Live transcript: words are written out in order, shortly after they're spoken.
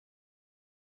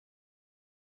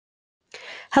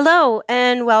Hello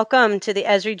and welcome to the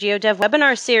Esri GeoDev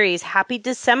webinar series. Happy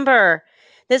December.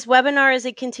 This webinar is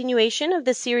a continuation of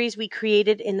the series we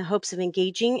created in the hopes of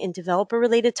engaging in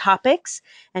developer-related topics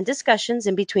and discussions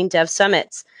in between Dev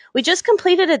Summits. We just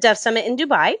completed a Dev Summit in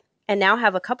Dubai and now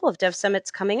have a couple of Dev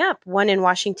Summits coming up, one in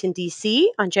Washington,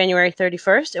 D.C. on January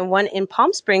 31st and one in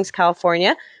Palm Springs,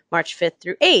 California, March 5th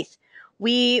through 8th.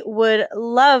 We would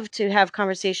love to have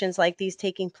conversations like these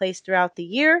taking place throughout the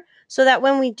year so that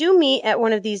when we do meet at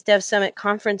one of these Dev Summit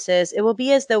conferences, it will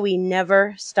be as though we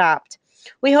never stopped.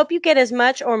 We hope you get as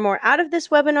much or more out of this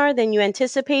webinar than you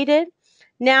anticipated.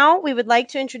 Now, we would like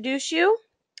to introduce you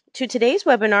to today's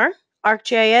webinar,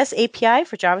 ArcGIS API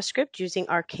for JavaScript using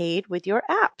Arcade with your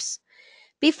apps.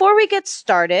 Before we get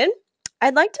started,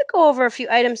 I'd like to go over a few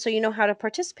items so you know how to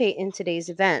participate in today's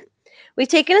event. We've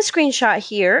taken a screenshot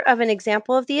here of an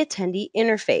example of the attendee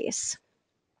interface.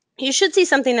 You should see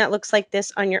something that looks like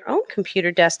this on your own computer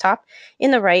desktop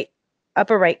in the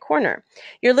upper right corner.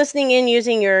 You're listening in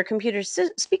using your computer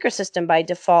speaker system by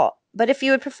default, but if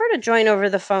you would prefer to join over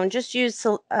the phone, just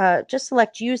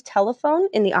select Use Telephone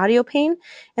in the audio pane,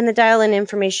 and the dial-in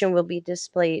information will be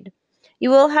displayed. You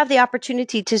will have the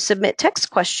opportunity to submit text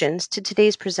questions to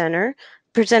today's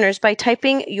presenters by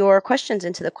typing your questions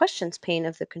into the questions pane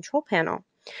of the control panel.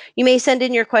 You may send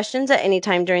in your questions at any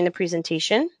time during the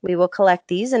presentation. We will collect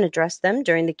these and address them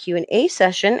during the Q&A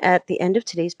session at the end of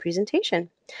today's presentation.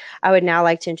 I would now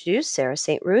like to introduce Sarah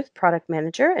St. Ruth, Product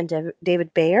Manager, and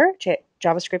David Bayer,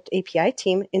 JavaScript API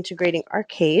team integrating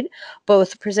Arcade,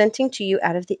 both presenting to you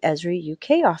out of the Esri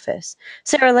UK office.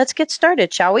 Sarah, let's get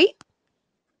started, shall we?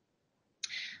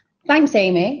 Thanks,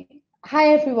 Amy. Hi,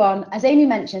 everyone. As Amy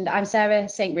mentioned, I'm Sarah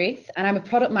St. Ruth, and I'm a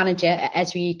Product Manager at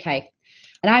Esri UK.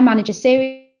 And I manage a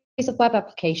series of web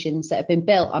applications that have been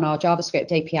built on our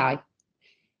JavaScript API.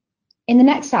 In the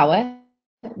next hour,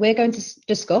 we're going to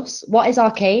discuss what is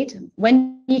Arcade,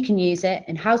 when you can use it,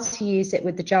 and how to use it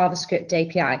with the JavaScript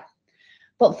API.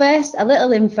 But first, a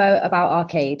little info about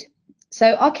Arcade.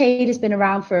 So Arcade has been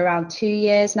around for around 2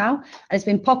 years now, and it's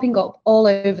been popping up all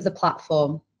over the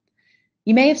platform.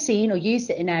 You may have seen or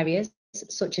used it in areas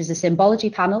such as the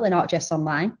symbology panel in ArcGIS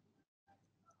Online,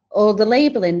 or the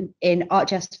labeling in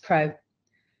ArcGIS Pro.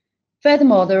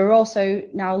 Furthermore, there are also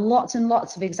now lots and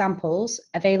lots of examples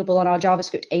available on our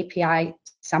JavaScript API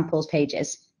samples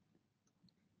pages.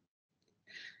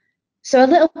 So a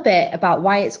little bit about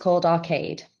why it's called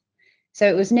Arcade. So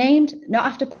it was named not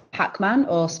after Pac-Man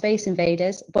or Space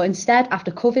Invaders, but instead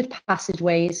after covered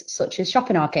passageways such as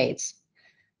shopping arcades.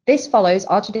 This follows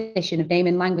our tradition of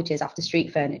naming languages after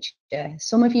street furniture.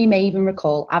 Some of you may even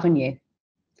recall Avenue.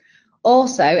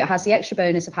 Also, it has the extra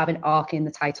bonus of having Arc in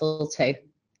the title too.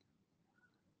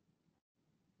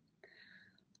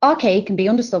 Arcade can be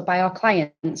understood by our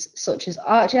clients such as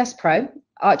ArcGIS Pro,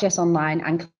 ArcGIS Online,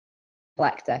 and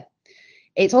Collector.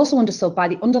 It's also understood by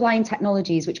the underlying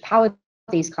technologies which power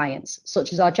these clients,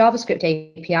 such as our JavaScript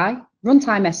API,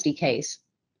 runtime SDKs.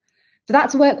 For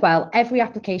that to work well, every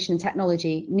application and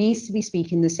technology needs to be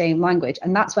speaking the same language,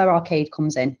 and that's where Arcade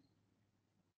comes in.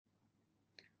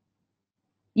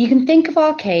 You can think of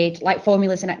Arcade like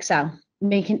formulas in Excel,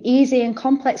 making easy and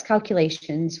complex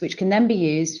calculations which can then be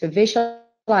used for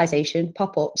visualization,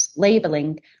 pop-ups,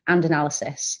 labeling, and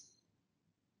analysis.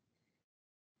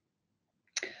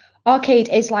 Arcade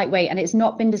is lightweight, and it's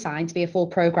not been designed to be a full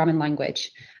programming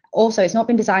language. Also, it's not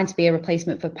been designed to be a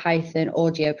replacement for Python or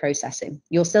geoprocessing.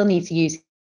 You'll still need to use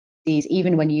these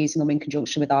even when you're using them in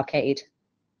conjunction with Arcade.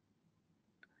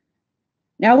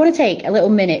 Now, I want to take a little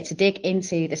minute to dig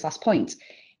into this last point,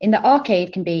 in that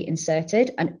Arcade can be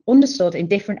inserted and understood in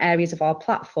different areas of our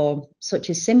platform, such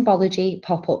as symbology,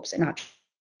 pop-ups, and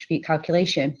attribute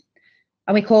calculation.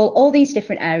 And we call all these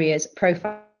different areas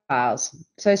profiles.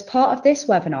 So as part of this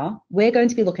webinar, we're going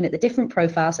to be looking at the different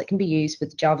profiles that can be used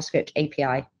with the JavaScript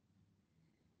API.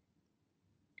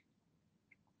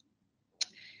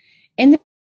 In the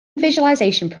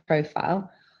visualization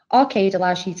profile, Arcade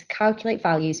allows you to calculate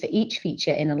values for each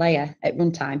feature in a layer at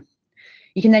runtime.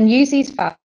 You can then use these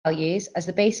values as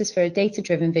the basis for a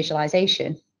data-driven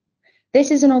visualization.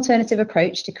 This is an alternative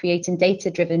approach to creating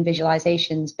data-driven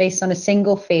visualizations based on a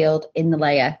single field in the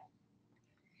layer.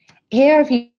 Here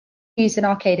I've used an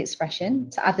Arcade expression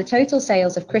to add the total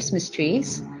sales of Christmas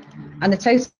trees and the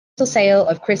total sale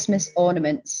of Christmas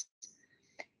ornaments.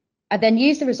 I then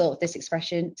use the result of this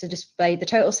expression to display the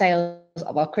total sales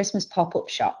of our Christmas pop-up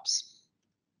shops.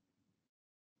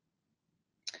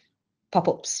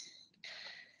 Pop-ups.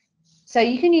 So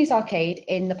you can use Arcade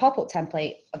in the pop-up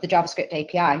template of the JavaScript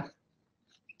API.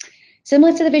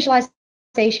 Similar to the visualization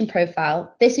visualization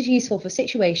profile. This is useful for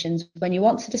situations when you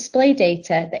want to display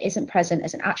data that isn't present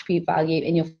as an attribute value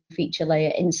in your feature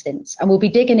layer instance. And we'll be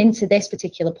digging into this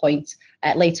particular point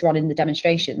later on in the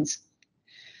demonstrations.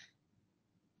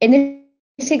 In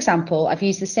this example, I've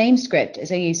used the same script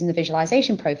as I use in the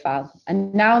visualization profile,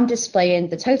 and now I'm displaying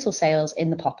the total sales in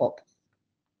the pop-up.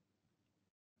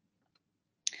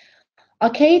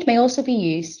 Arcade may also be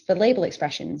used for label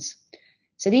expressions.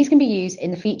 So these can be used in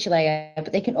the feature layer,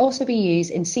 but they can also be used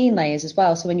in scene layers as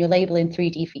well, so when you're labeling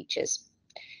 3D features.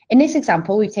 In this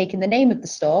example, we've taken the name of the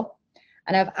store,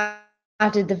 and I've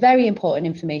added the very important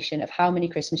information of how many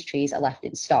Christmas trees are left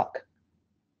in stock.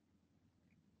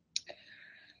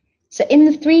 So in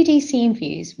the 3D scene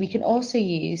views, we can also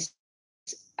use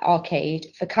Arcade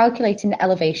for calculating the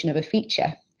elevation of a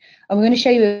feature. And we're going to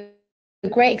show you a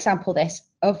great example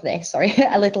of this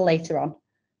a little later on.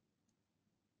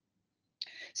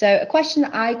 So a question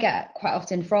that I get quite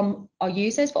often from our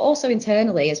users, but also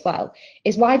internally as well,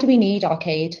 is why do we need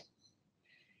Arcade?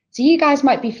 So you guys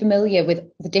might be familiar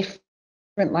with the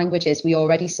different languages we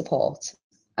already support,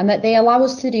 and that they allow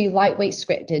us to do lightweight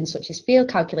scripting such as field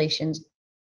calculations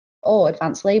or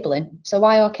advanced labeling. So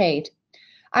why Arcade?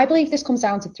 I believe this comes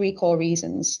down to 3 core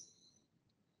reasons.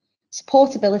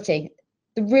 Supportability.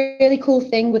 The really cool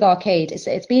thing with Arcade is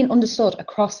that it's being understood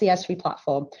across the Esri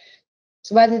platform.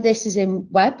 So whether this is in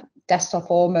web, desktop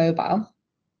or mobile,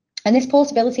 and this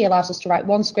portability allows us to write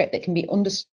one script that can be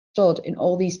understood in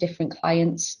all these different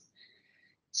clients.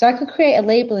 So I could create a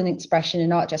labeling expression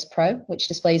in ArcGIS Pro, which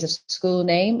displays a school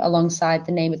name alongside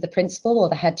the name of the principal or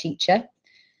the head teacher.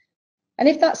 And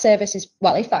if that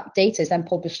if that data is then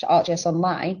published to ArcGIS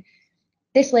Online,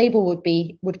 this label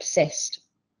would persist,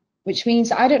 which means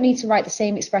that I don't need to write the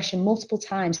same expression multiple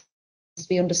times to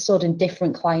be understood in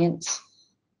different clients.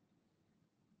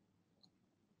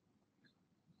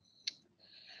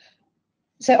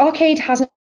 So Arcade hasn't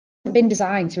been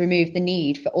designed to remove the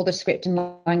need for other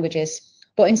scripting languages,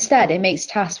 but instead it makes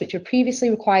tasks which have previously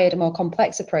required a more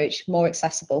complex approach more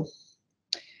accessible.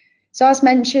 So as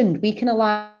mentioned, we can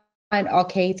align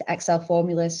Arcade to Excel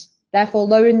formulas, therefore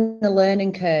lowering the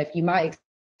learning curve you might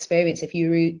experience if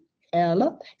you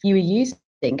were using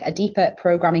a deeper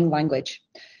programming language.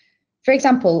 For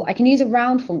example, I can use a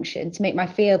round function to make my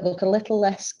field look a little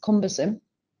less cumbersome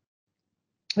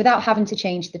without having to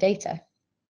change the data.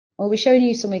 Well, we're showing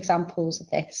you some examples of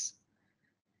this.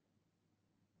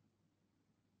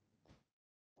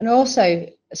 And also,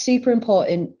 a super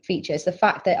important feature is the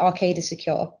fact that Arcade is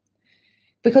secure.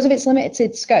 Because of its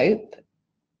limited scope,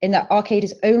 in that Arcade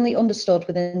is only understood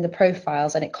within the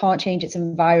profiles and it can't change its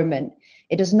environment,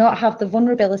 it does not have the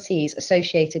vulnerabilities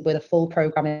associated with a full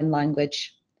programming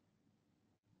language.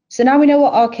 So now we know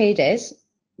what Arcade is,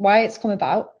 why it's come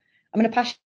about. I'm going to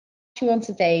pass you on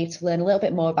to Dave to learn a little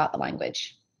bit more about the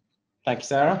language. Thank you,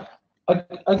 Sarah.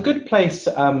 A good place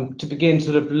to begin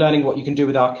sort of learning what you can do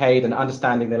with Arcade and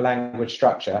understanding the language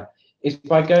structure is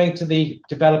by going to the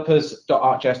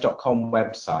developers.arcgis.com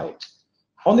website.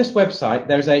 On this website,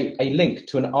 there's a link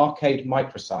to an Arcade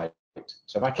microsite.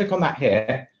 So if I click on that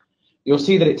here, you'll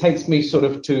see that it takes me sort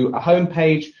of to a home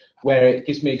page where it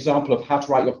gives me an example of how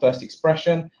to write your first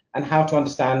expression and how to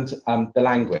understand the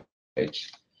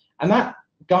language. And that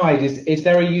guide is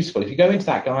very useful. If you go into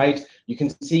that guide, you can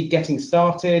see getting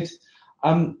started,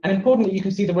 and importantly, you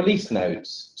can see the release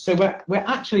notes. So we're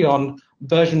actually on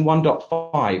version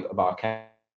 1.5 of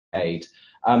Arcade.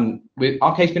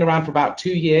 Arcade's been around for about 2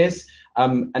 years,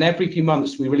 and every few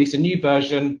months we release a new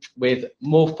version with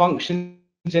more functions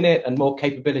in it and more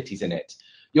capabilities in it.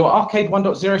 Your Arcade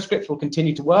 1.0 script will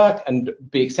continue to work and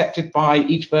be accepted by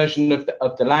each version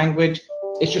of the language.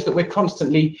 It's just that we're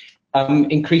constantly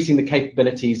increasing the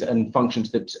capabilities and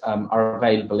functions that are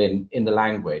available in the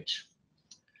language.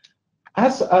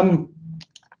 As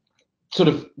sort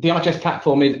of the ArcGIS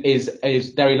platform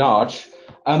is very large,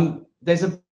 there's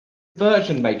a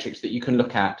version matrix that you can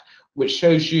look at which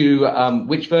shows you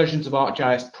which versions of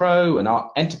ArcGIS Pro and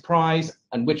Enterprise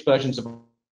and which versions of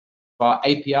our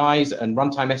APIs and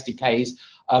runtime SDKs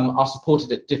are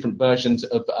supported at different versions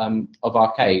of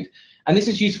Arcade. And this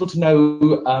is useful to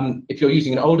know if you're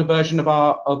using an older version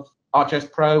of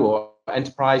ArcGIS Pro or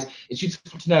Enterprise. It's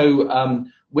useful to know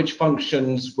which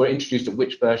functions were introduced at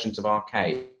which versions of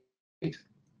Arcade.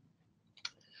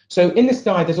 So in this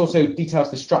guide, there's also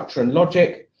details the structure and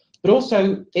logic, but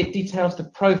also it details the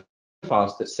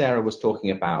profiles that Sarah was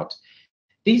talking about.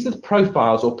 These are the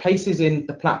profiles or places in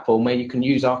the platform where you can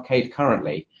use Arcade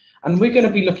currently. And we're going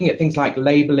to be looking at things like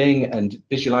labeling and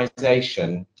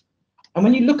visualization. And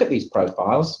when you look at these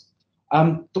profiles,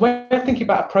 the way I'm thinking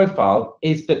about a profile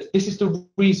is that this is the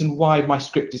reason why my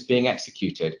script is being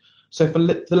executed. So for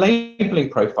the labeling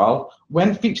profile,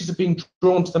 when features are being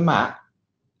drawn to the map,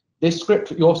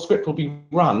 your script will be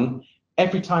run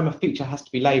every time a feature has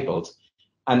to be labeled.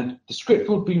 And the script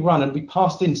will be run and be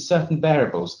passed in certain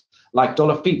variables like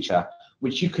 $feature,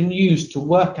 which you can use to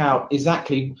work out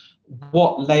exactly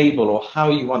what label or how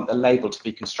you want the label to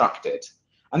be constructed.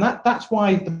 And that's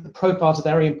why the profiles are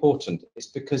very important. It's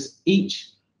because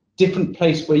each different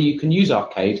place where you can use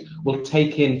Arcade will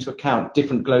take into account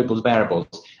different global variables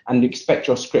and expect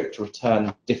your script to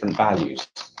return different values.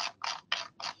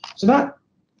 So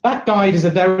that guide is a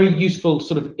very useful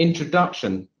sort of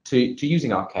introduction to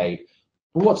using Arcade.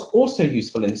 But what's also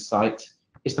useful in this site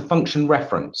is the function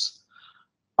reference.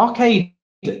 Arcade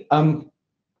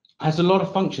has a lot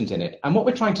of functions in it, and what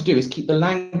we're trying to do is keep the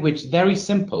language very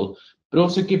simple, but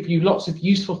also give you lots of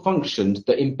useful functions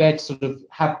that embed sort of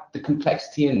have the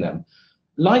complexity in them.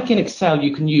 Like in Excel,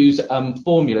 you can use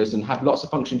formulas and have lots of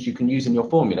functions you can use in your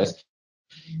formulas.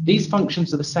 These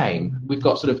functions are the same. We've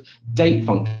got sort of date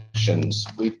functions,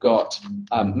 we've got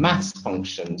maths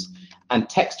functions, and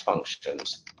text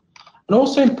functions. And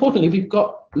also importantly, we've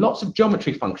got lots of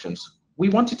geometry functions. We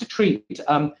wanted to treat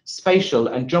spatial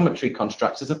and geometry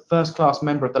constructs as a first-class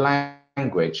member of the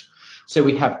language. So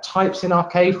we have types in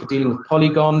Arcade for dealing with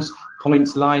polygons,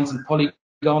 points, lines, and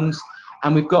polygons,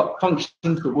 and we've got functions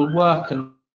that will work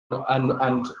and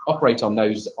operate on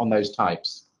those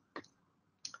types.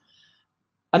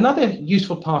 Another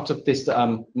useful part of this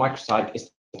microsite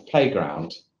is the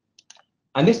playground.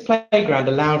 And this playground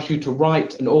allows you to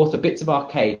write and author bits of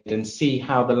Arcade and see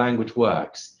how the language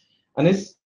works. And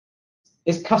this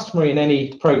is customary in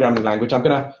any programming language. I'm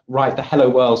going to write the Hello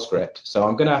World script. So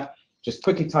I'm going to just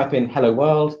quickly type in Hello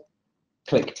World,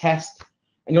 click Test,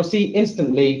 and you'll see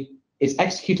instantly it's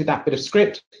executed that bit of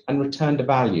script and returned a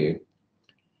value.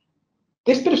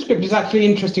 This bit of script is actually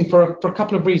interesting for a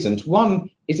couple of reasons. One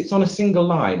is it's on a single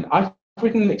line. I've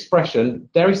written an expression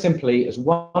very simply as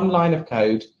one line of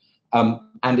code,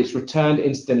 and it's returned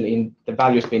instantly and the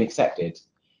value has been accepted.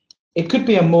 It could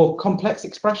be a more complex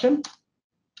expression.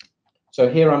 So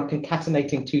here I'm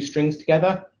concatenating two strings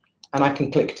together, and I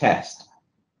can click Test.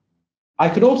 I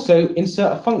could also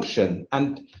insert a function,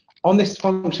 and on this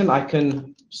function I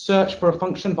can search for a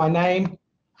function by name.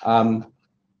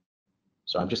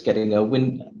 So I'm just getting a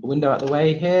window out of the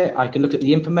way here. I can look at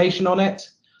the information on it.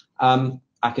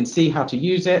 I can see how to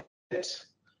use it.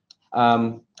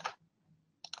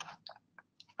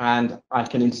 And I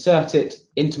can insert it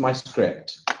into my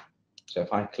script. So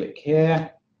if I click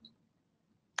here,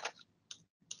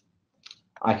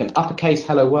 I can uppercase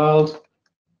Hello World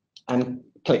and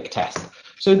click Test.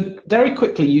 So very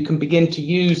quickly you can begin to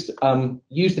use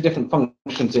the different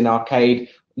functions in Arcade,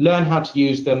 learn how to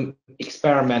use them,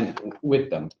 experiment with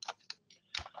them.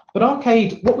 But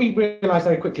Arcade, what we realize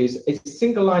very quickly is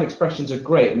single line expressions are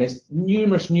great, and there's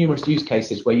numerous use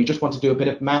cases where you just want to do a bit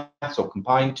of maths or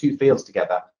combine two fields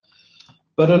together.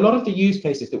 But a lot of the use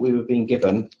cases that we were being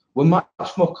given were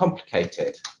much more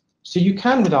complicated. So you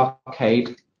can, with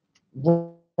Arcade,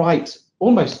 write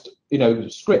almost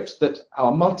scripts that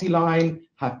are multi-line,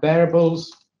 have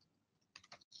variables,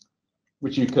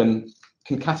 which you can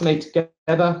concatenate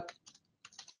together.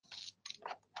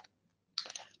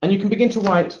 And you can begin to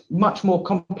write much more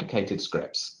complicated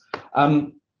scripts.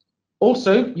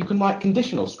 Also, you can write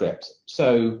conditional scripts.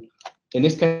 So in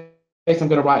this case, I'm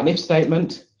going to write an if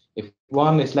statement. If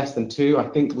 1 is less than 2, I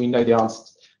think we know the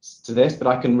answer to this, but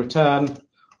I can return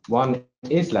 1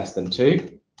 is less than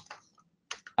 2,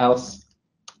 else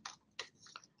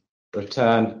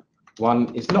return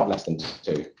 1 is not less than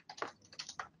 2.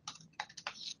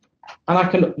 And I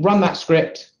can run that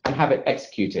script and have it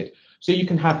executed. So you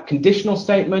can have conditional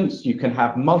statements, you can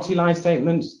have multi-line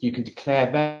statements, you can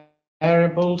declare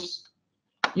variables.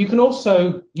 You can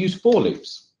also use for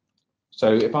loops.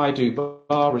 So if I do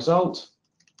var result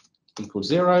equals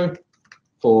 0,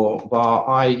 for var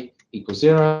I equals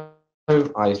 0,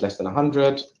 I is less than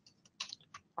 100,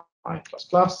 I plus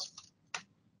plus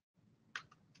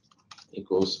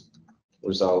equals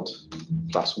result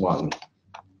plus 1.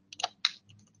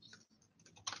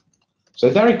 So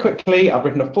very quickly, I've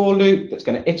written a for loop that's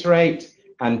going to iterate,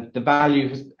 and the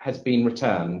value has been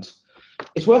returned.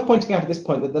 It's worth pointing out at this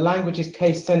point that the language is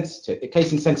case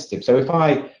insensitive. So if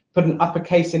I put an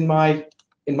uppercase in my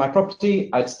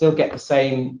property, I'd still get the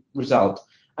same result.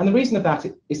 And the reason of that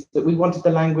is that we wanted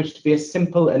the language to be as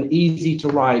simple and easy to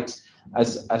write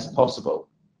as possible.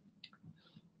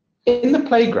 In the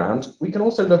playground, we can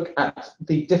also look at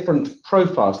the different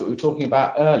profiles that we were talking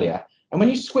about earlier. And when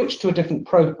you switch to a different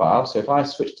profile, so if I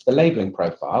switch to the labeling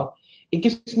profile, it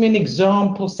gives me an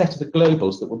example set of the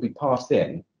globals that will be passed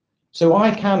in. So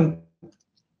I can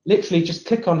literally just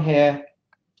click on here,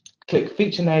 click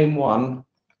feature name 1,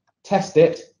 test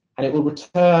it, and it will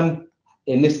return,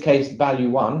 in this case, value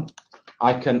 1.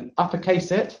 I can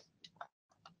uppercase it,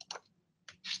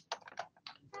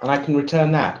 and I can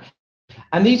return that.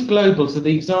 And these globals are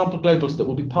the example globals that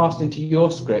will be passed into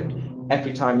your script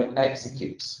every time it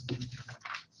executes.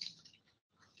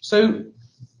 So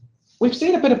we've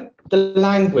seen a bit of the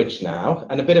language now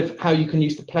and a bit of how you can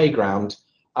use the playground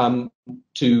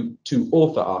to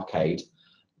author Arcade.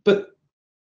 But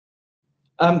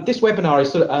this webinar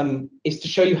is is to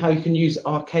show you how you can use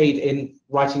Arcade in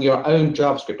writing your own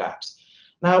JavaScript apps.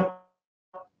 Now,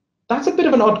 that's a bit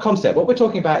of an odd concept. What we're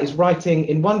talking about is writing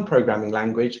in one programming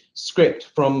language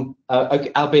script from,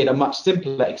 albeit a much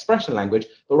simpler expression language,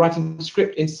 but writing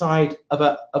script inside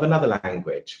of another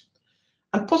language.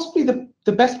 And possibly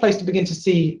the best place to begin to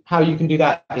see how you can do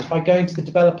that is by going to the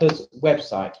developer's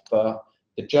website for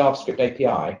the JavaScript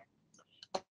API.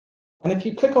 And if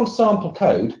you click on sample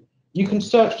code, you can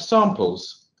search for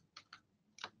samples.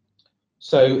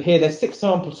 So here there's 6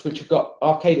 samples which have got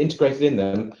Arcade integrated in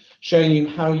them, showing you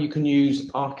how you can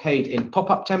use Arcade in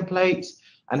pop-up templates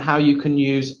and how you can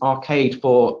use Arcade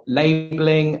for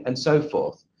labeling and so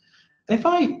forth. And if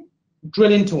I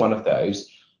drill into one of those,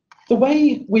 the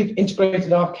way we've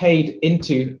integrated Arcade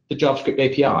into the JavaScript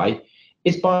API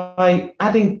is by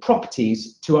adding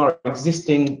properties to our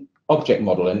existing object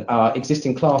model and our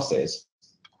existing classes.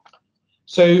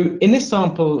 So in this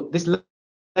sample, this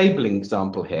labeling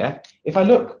example here, if I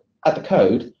look at the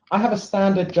code, I have a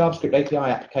standard JavaScript API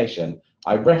application.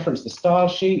 I reference the style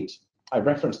sheet, I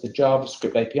reference the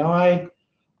JavaScript API,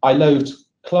 I load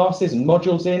classes and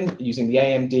modules in using the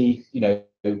AMD,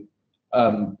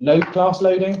 load class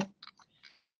loading.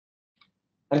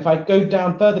 And if I go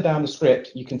down further down the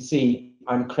script, you can see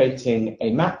I'm creating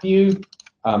a map view,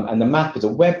 and the map is a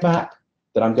web map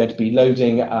that I'm going to be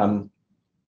loading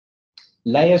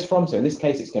layers from. So in this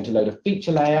case, it's going to load a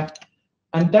feature layer.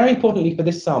 And very importantly for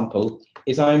this sample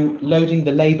is I'm loading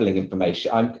the labeling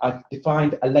information. I've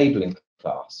defined a labeling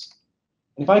class.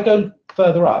 And if I go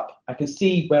further up, I can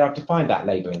see where I've defined that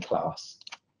labeling class.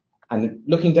 And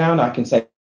looking down, I can say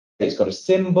it's got a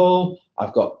symbol,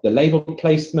 I've got the label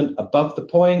placement above the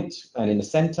point and in the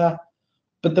center.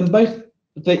 But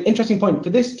the interesting point for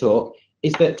this talk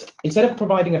is that instead of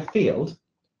providing a field,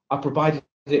 I provided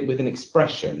it with an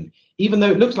expression. Even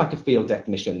though it looks like a field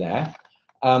definition there,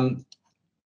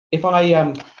 if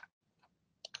I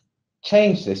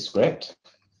change this script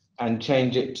and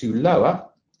change it to lower,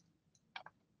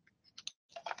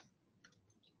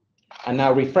 and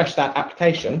now refresh that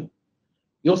application,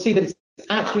 you'll see that it's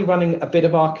actually running a bit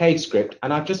of Arcade script,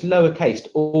 and I've just lowercased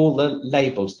all the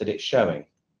labels that it's showing.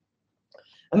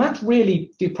 And that's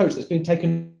really the approach that's been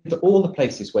taken to all the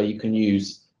places where you can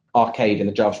use Arcade in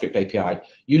the JavaScript API.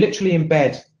 You literally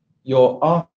embed your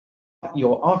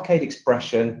Arcade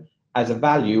expression as a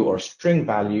value or a string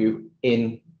value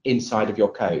inside of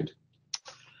your code.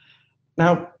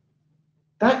 Now,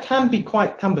 that can be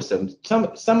quite cumbersome.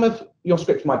 Some of your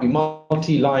scripts might be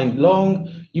multi-line long.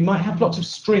 You might have lots of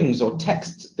strings or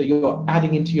text that you're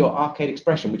adding into your Arcade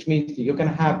expression, which means that you're going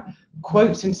to have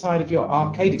quotes inside of your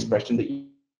Arcade expression that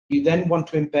you then want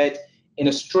to embed in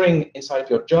a string inside of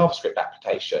your JavaScript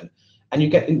application. And you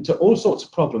get into all sorts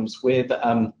of problems with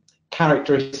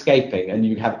character escaping, and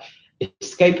you have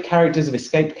escaped characters of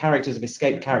escaped characters of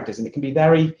escaped characters, and it can be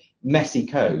very messy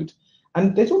code.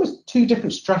 And there's almost 2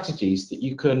 different strategies that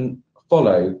you can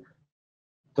follow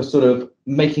for sort of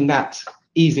making that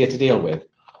easier to deal with.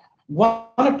 One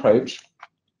approach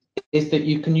is that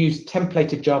you can use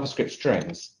templated JavaScript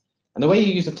strings. And the way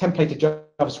you use a templated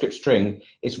JavaScript string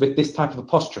is with this type of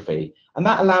apostrophe. And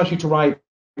that allows you to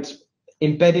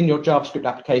embed in your JavaScript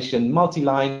application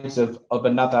multi-lines of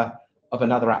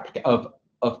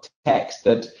text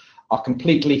that are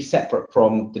completely separate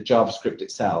from the JavaScript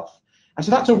itself. And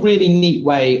so that's a really neat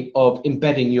way of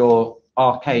embedding your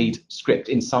Arcade script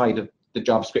inside of the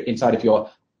JavaScript, inside of your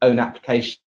own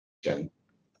application.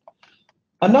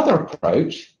 Another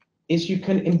approach is you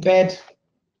can embed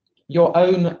your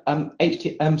own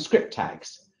script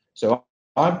tags. So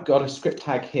I've got a script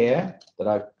tag here that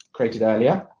I've created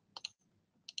earlier.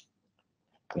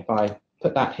 If I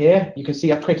put that here, you can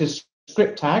see I've created a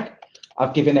script tag.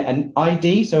 I've given it an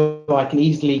ID so I can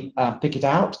easily pick it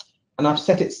out, and I've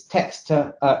set its text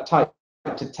to type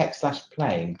to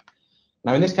text/plain.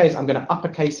 Now in this case, I'm going to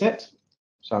uppercase it.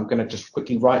 So I'm going to just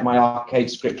quickly write my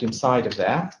Arcade script inside of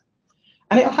there.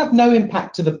 And it'll have no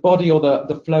impact to the body or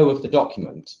the flow of the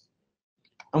document.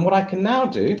 And what I can now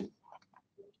do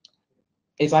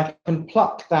is I can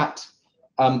pluck that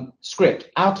script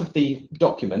out of the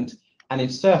document and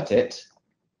insert it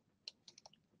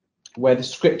where the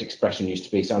script expression used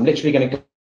to be. So I'm literally going to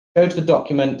go to the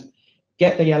document,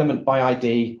 get the element by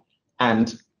ID,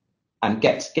 and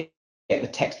get the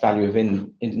text value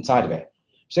inside of it.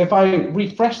 So if I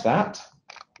refresh that,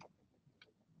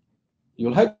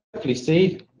 you'll hopefully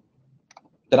see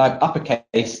that I've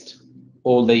uppercased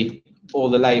all the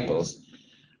labels.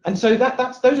 And so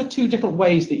those are two different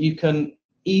ways that you can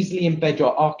easily embed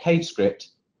your arcade script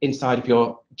inside of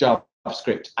your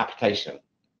JavaScript application.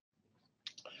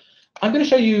 I'm going to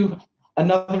show you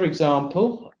another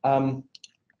example, and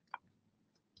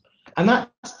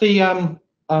that's the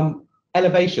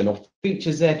elevation or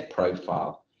feature Z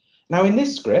profile. Now in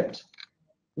this script,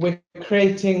 we're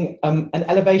creating an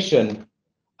elevation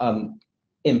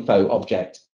info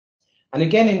object. And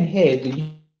again in here,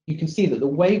 you can see that the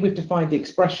way we've defined the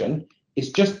expression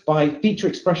is just by feature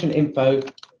expression info,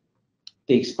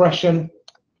 the expression,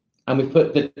 and we've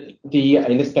put the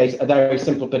in this case, a very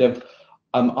simple bit of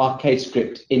arcade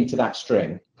script into that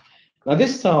string. Now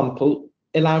this sample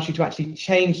allows you to actually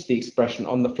change the expression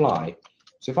on the fly.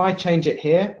 So if I change it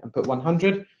here and put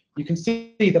 100, you can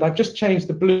see that I've just changed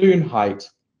the balloon height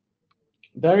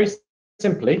very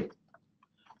simply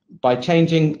by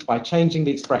changing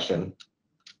the expression.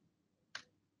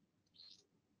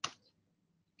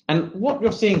 And what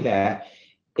you're seeing there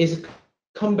is a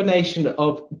combination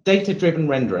of data-driven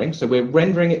rendering. So we're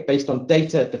rendering it based on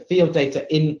data, the field data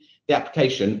in the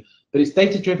application, but it's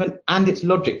data-driven and it's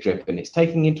logic-driven. It's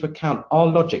taking into account our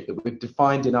logic that we've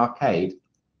defined in Arcade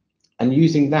and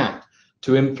using that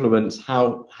to influence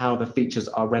how the features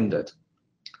are rendered.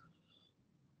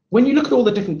 When you look at all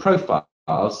the different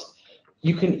profiles,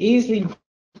 you can easily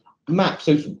map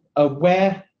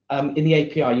where in the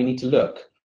API you need to look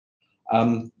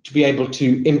to be able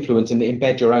to influence and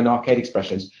embed your own arcade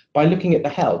expressions by looking at the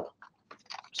help.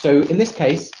 So in this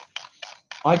case,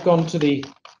 I've gone to the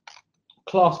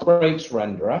class breaks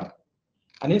renderer,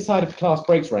 and inside of class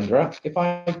breaks renderer, if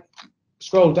I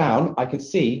scroll down, I can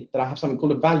see that I have something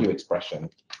called a value expression.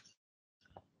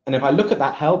 And if I look at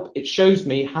that help, it shows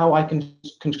me how I can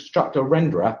construct a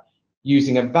renderer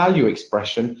using a value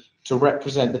expression to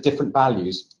represent the different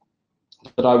values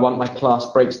that I want my class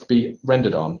breaks to be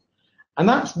rendered on. And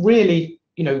that's really,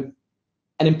 an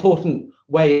important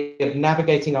way of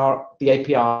navigating the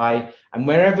API. And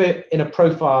wherever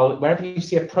you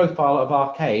see a profile of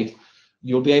Arcade,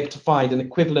 you'll be able to find an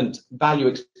equivalent value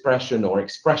expression or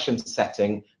expression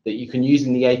setting that you can use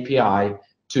in the API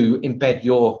to embed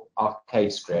your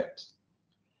Arcade script.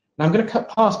 Now I'm going to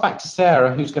pass back to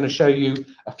Sarah, who's going to show you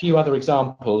a few other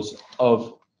examples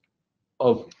of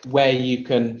where you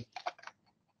can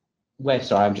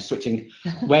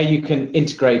where you can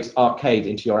integrate Arcade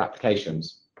into your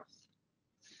applications.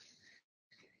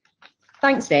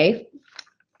 Thanks, Dave.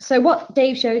 So what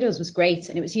Dave showed us was great,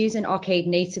 and it was using Arcade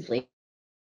natively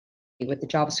with the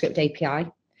JavaScript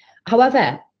API.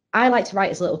 However, I like to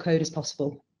write as little code as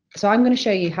possible. So I'm going to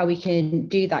show you how we can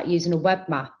do that using a web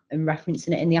map and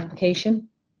referencing it in the application.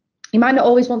 You might not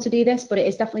always want to do this, but it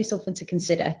is definitely something to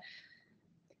consider.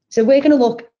 So we're going to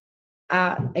look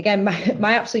at, again,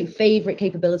 my absolute favorite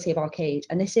capability of Arcade,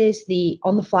 and this is the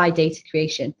on-the-fly data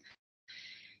creation.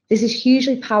 This is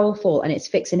hugely powerful, and it's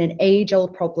fixing an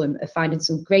age-old problem of finding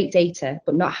some great data,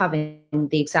 but not having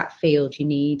the exact field you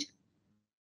need.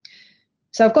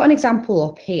 So I've got an example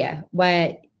up here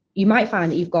where you might find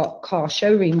that you've got car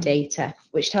showroom data,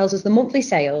 which tells us the monthly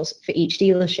sales for each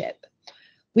dealership.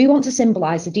 We want to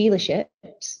symbolize the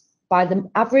dealerships by the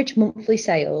average monthly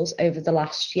sales over the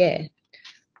last year,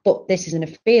 but this isn't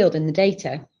a field in the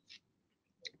data.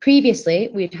 Previously,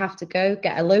 we'd have to go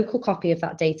get a local copy of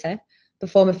that data,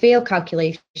 perform a field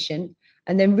calculation,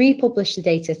 and then republish the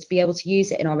data to be able to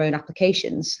use it in our own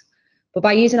applications. But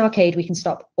by using Arcade, we can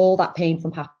stop all that pain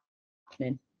from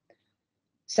happening.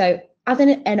 So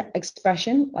adding an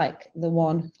expression like the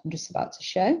one I'm just about to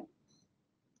show.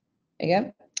 There you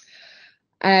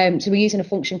go. So we're using a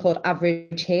function called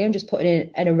average here and just putting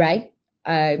in an array,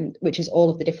 which is all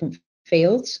of the different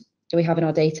fields that we have in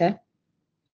our data.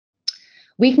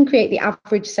 We can create the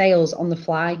average sales on the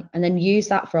fly and then use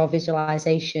that for our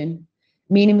visualization,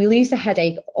 meaning we lose the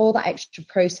headache of all that extra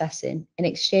processing in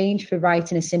exchange for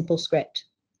writing a simple script.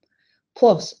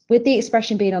 Plus, with the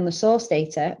expression being on the source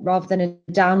data rather than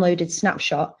a downloaded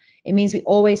snapshot, it means we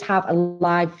always have a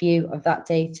live view of that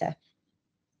data.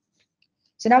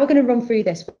 So now we're going to run through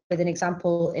this with an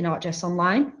example in ArcGIS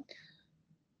Online.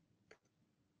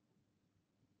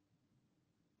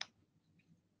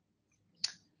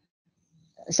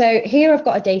 So here I've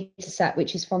got a data set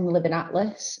which is from the Living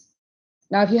Atlas.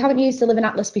 Now, if you haven't used the Living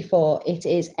Atlas before, it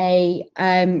is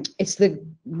it's the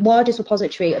largest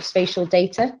repository of spatial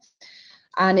data.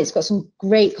 and it's got some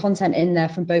great content in there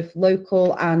from both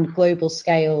local and global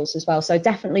scales as well. So I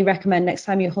definitely recommend next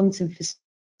time you're hunting for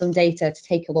some data to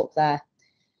take a look there.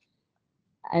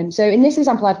 So in this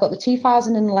example, I've got the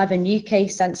 2011 UK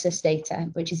census data,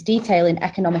 which is detailing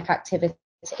economic activity.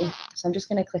 So I'm just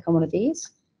going to click on one of these.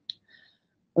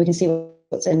 We can see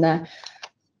what's in there.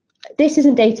 This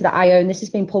isn't data that I own. This has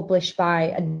been published by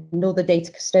another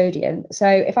data custodian. So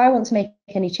if I want to make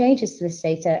any changes to this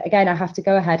data, again, I have to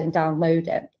go ahead and download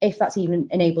it, if that's even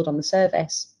enabled on the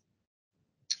service.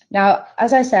 Now,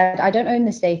 as I said, I don't own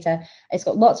this data. It's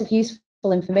got lots of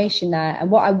useful information there.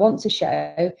 And what I want to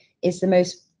show is the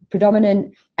most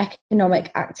predominant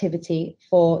economic activity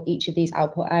for each of these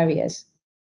output areas.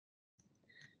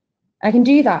 I can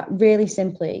do that really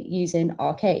simply using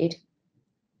Arcade.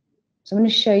 So I'm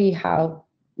going to show you how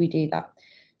we do that.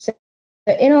 So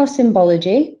in our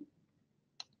symbology,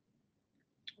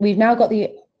 we've now got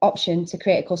the option to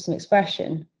create a custom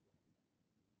expression.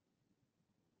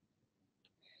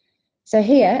 So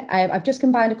here, I've just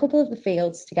combined a couple of the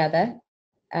fields together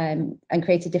and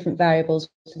created different variables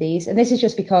for these. And this is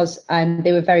just because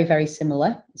they were very, very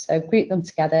similar. So I've grouped them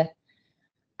together.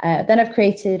 Then I've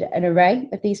created an array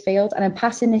of these fields, and I'm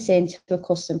passing this into a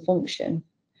custom function,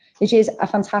 which is a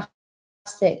fantastic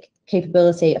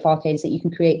capability of Arcade, is that you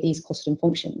can create these custom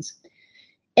functions.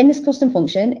 In this custom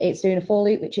function, it's doing a for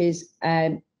loop, which is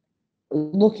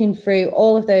looking through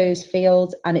all of those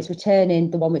fields, and it's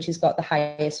returning the one which has got the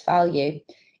highest value.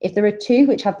 If there are two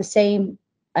which have the same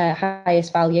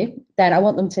highest value, then I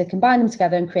want them to combine them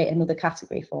together and create another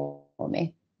category for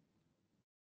me.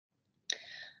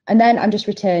 And then I'm just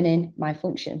returning my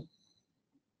function.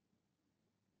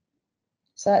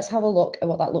 So let's have a look at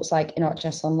what that looks like in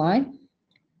ArcGIS Online.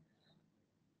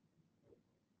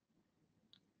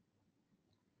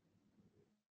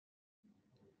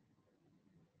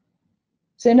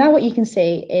 So now what you can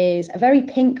see is a very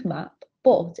pink map,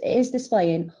 but it is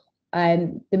displaying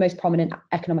the most prominent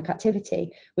economic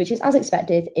activity, which is, as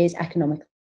expected, is economically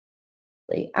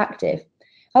active.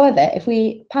 However, if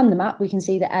we pan the map, we can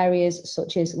see that areas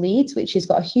such as Leeds, which has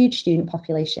got a huge student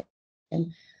population,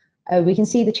 we can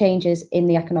see the changes in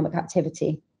the economic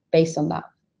activity based on that.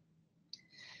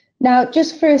 Now,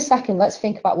 just for a second, let's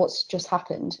think about what's just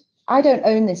happened. I don't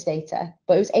own this data,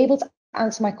 but I was able to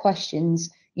answer my questions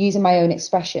using my own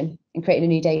expression and creating a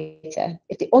new data.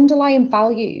 If the underlying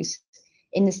values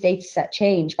in this data set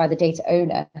change by the data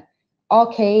owner,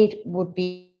 Arcade would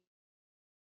be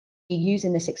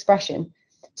using this expression.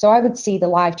 So I would see the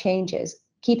live changes,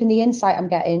 keeping the insight I'm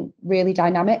getting really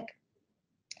dynamic.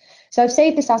 So I've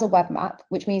saved this as a web map,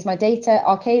 which means my data,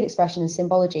 Arcade expression, and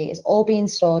symbology is all being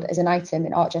stored as an item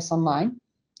in ArcGIS Online.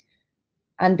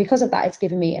 And because of that, it's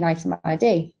giving me an item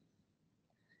ID.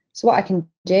 So what I can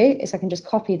do is I can just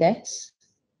copy this,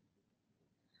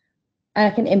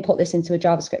 and I can input this into a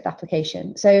JavaScript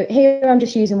application. So here I'm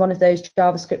just using one of those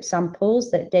JavaScript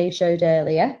samples that Dave showed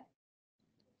earlier.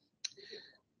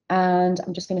 And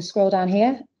I'm just going to scroll down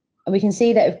here, and we can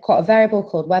see that we've got a variable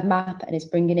called web map, and it's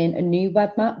bringing in a new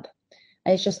web map,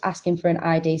 and it's just asking for an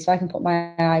ID. So I can put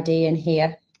my ID in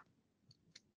here,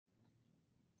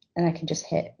 and I can just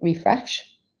hit refresh.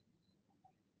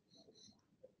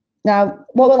 Now,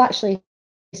 what we'll actually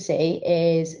see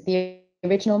is the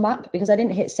original map, because I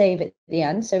didn't hit save at the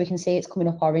end, so we can see it's coming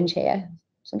up orange here.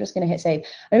 So I'm just going to hit save.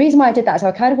 And the reason why I did that is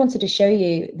I kind of wanted to show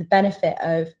you the benefit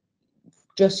of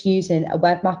just using a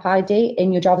web map ID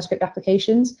in your JavaScript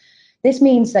applications. This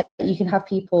means that you can have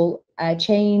people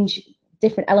change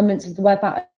different elements of the web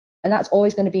map, and that's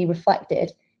always going to be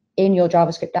reflected in your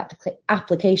JavaScript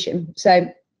application. So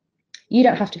you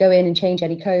don't have to go in and change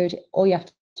any code. All you have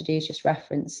to do is just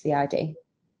reference the ID. And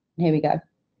here we go.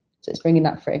 So it's bringing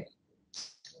that through.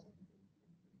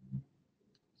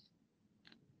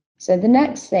 So the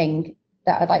next thing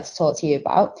that I'd like to talk to you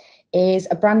about is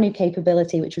a brand new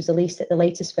capability which was released at the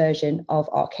latest version of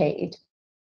Arcade.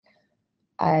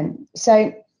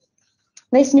 So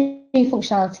this new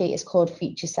functionality is called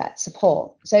feature set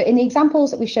support. So in the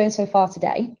examples that we've shown so far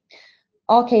today,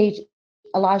 Arcade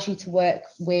allows you to work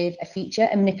with a feature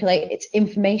and manipulate its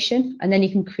information, and then you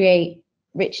can create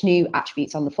rich new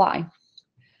attributes on the fly.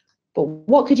 But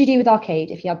what could you do with Arcade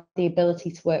if you had the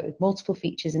ability to work with multiple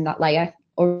features in that layer,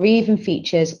 or even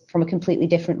features from a completely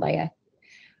different layer?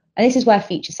 And this is where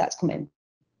feature sets come in.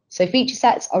 So feature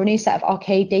sets are a new set of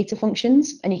Arcade data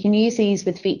functions, and you can use these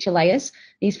with feature layers.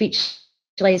 These feature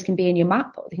layers can be in your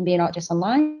map, or they can be in ArcGIS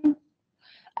Online.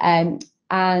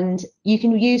 And you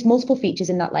can use multiple features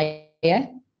in that layer,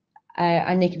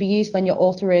 and they can be used when you're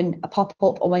authoring a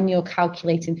pop-up or when you're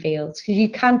calculating fields. Because you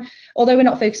can, although we're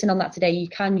not focusing on that today, you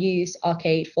can use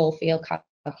Arcade for field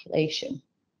calculation.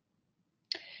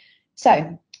 So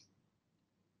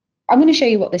I'm going to show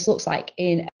you what this looks like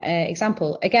in an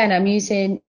example. Again, I'm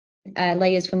using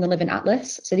layers from the Living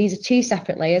Atlas. So these are two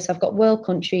separate layers. I've got world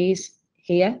countries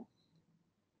here,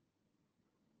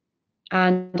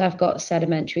 and I've got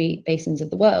sedimentary basins of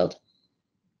the world.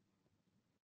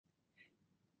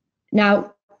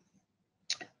 Now,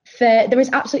 there is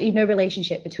absolutely no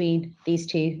relationship between these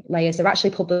two layers. They're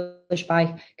actually published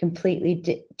by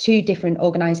completely two different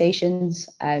organizations,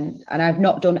 and I've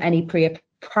not done any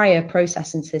prior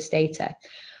processing to this data.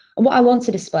 And what I want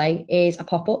to display is a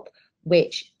pop-up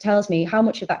which tells me how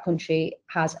much of that country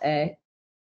has a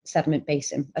sediment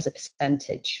basin as a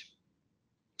percentage.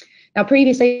 Now,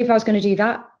 previously, if I was going to do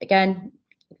that, again,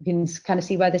 you can kind of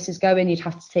see where this is going. You'd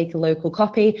have to take a local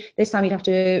copy. This time you'd have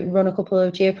to run a couple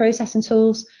of geoprocessing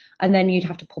tools, and then you'd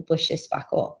have to publish this back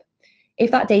up.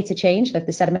 If that data changed, if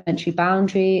the sedimentary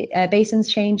boundary basins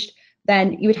changed,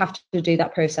 then you would have to do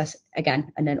that process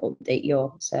again and then update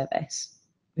your service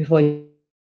before you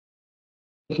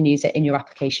can use it in your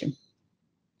application.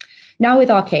 Now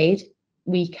with Arcade,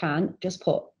 we can just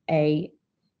put an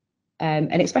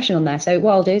expression on there. So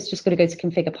what I'll do is just going to go to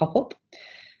configure pop-up,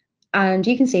 and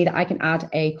you can see that I can add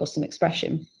a custom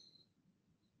expression.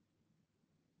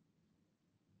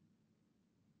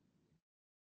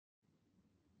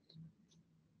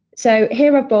 So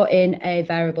here I've brought in a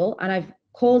variable and I've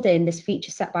called in this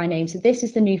feature set by name. So this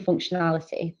is the new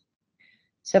functionality.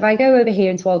 So if I go over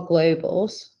here into our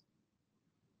globals,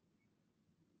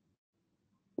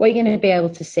 what you're going to be able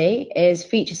to see is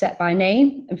feature set by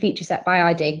name and feature set by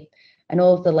ID and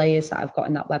all of the layers that I've got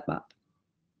in that web map.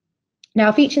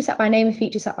 Now, feature set by name and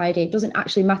feature set by ID, it doesn't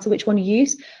actually matter which one you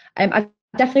use. I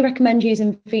definitely recommend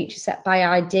using feature set by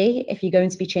ID if you're going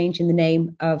to be changing the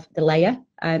name of the layer.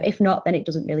 If not, then it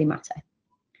doesn't really matter.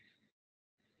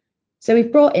 So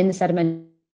we've brought in the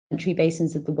sedimentary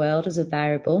basins of the world as a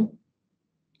variable,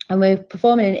 and we're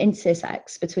performing an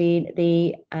intersex between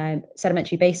the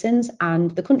sedimentary basins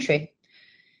and the country.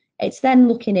 It's then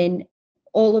looking in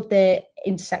all of the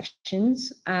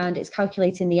intersections, and it's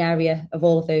calculating the area of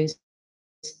all of those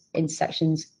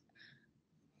intersections.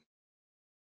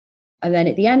 And then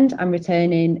at the end, I'm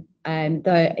returning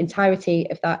the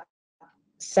entirety of that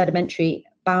sedimentary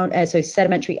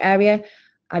area.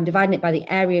 I'm dividing it by the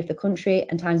area of the country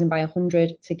and times it by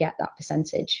 100 to get that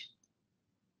percentage.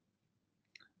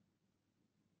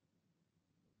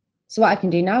 So what I can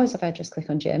do now is if I just click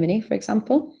on Germany, for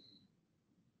example,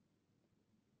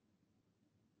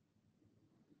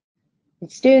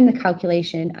 it's doing the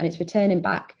calculation and it's returning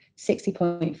back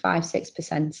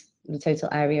 60.56% of the total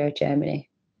area of Germany.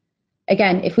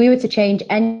 Again, if we were to change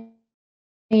any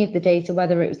of the data,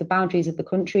 whether it was the boundaries of the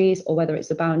countries or whether it's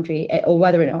the boundary or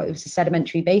whether or not it was the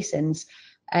sedimentary basins,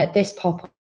 this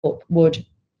pop-up would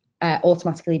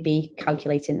automatically be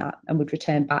calculating that and would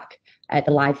return back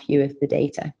the live view of the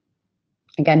data.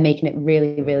 Again, making it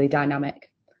really, really dynamic.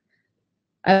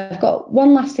 I've got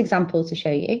one last example to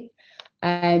show you.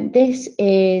 This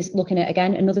is looking at,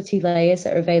 again, another two layers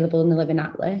that are available in the Living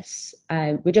Atlas.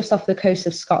 We're just off the coast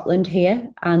of Scotland here,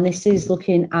 and this is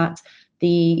looking at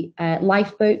the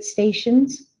lifeboat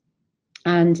stations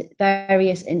and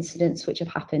various incidents which have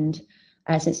happened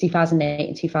since 2008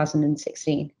 and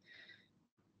 2016.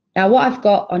 Now, what I've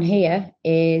got on here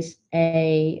is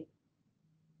a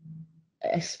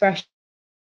expression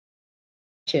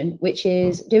which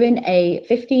is doing a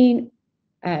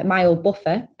 15-mile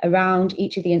buffer around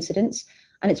each of the incidents,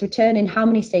 and it's returning how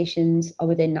many stations are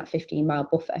within that 15-mile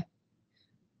buffer.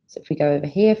 So if we go over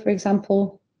here, for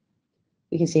example,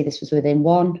 we can see this was within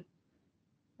 1.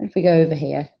 And if we go over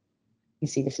here, you can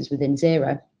see this is within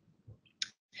 0.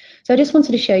 So I just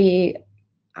wanted to show you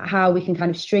how we can kind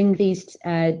of string these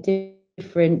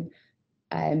different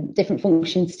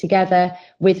functions together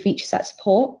with feature set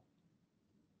support.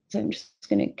 So I'm just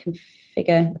going to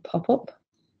configure the pop-up.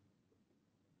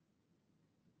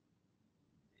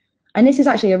 And this is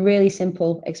actually a really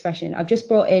simple expression. I've just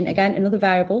brought in, again, another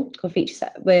variable called feature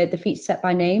set with the feature set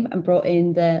by name and brought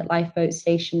in the lifeboat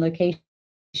station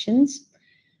locations.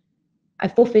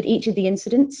 I've buffered each of the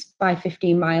incidents by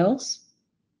 15 miles.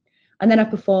 And then I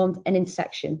performed an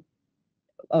intersection,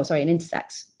 an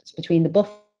intersex between the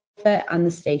buffer and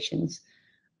the stations.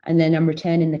 And then I'm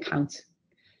returning the count.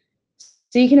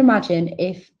 So you can imagine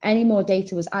if any more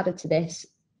data was added to this,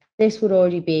 this would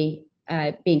already be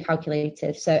being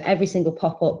calculated. So every single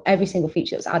pop-up, every single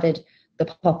feature that's added, the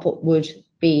pop-up would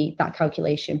be that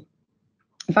calculation.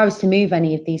 If I was to move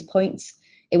any of these points,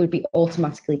 it would be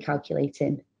automatically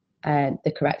calculating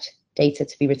the correct data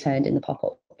to be returned in the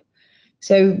pop-up.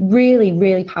 So really,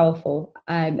 really powerful.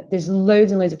 There's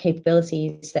loads and loads of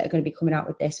capabilities that are going to be coming out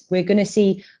with this. We're going to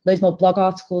see loads more blog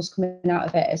articles coming out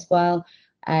of it as well.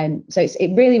 So it's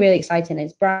really, really exciting.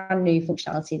 It's brand new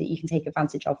functionality that you can take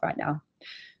advantage of right now.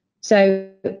 So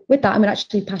with that, I'm going to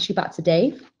actually pass you back to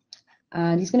Dave.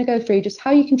 And he's going to go through just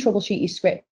how you can troubleshoot your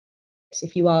scripts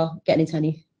if you are getting into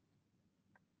any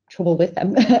trouble with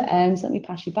them. So let me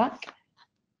pass you back.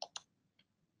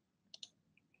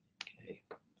 Okay.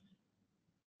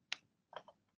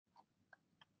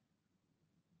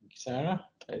 Thank you, Sarah.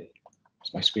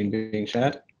 Is my screen being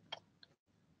shared?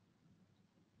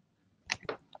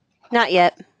 Not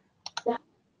yet.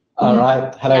 All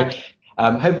right. Hello.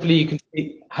 Hopefully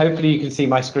you can see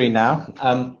my screen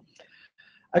now.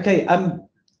 Okay.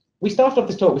 We started off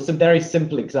this talk with some very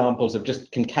simple examples of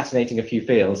just concatenating a few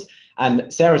fields,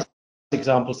 and Sarah's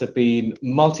examples have been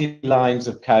multi-lines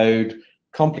of code,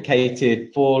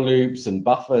 complicated for loops and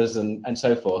buffers and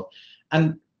so forth.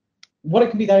 And what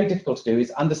it can be very difficult to do is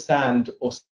understand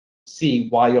or see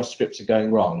why your scripts are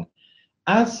going wrong.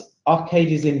 As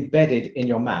Arcade is embedded in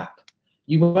your map,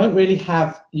 you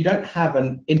don't have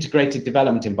an integrated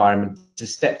development environment to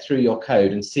step through your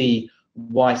code and see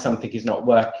why something is not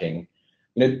working.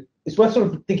 You know, it's worth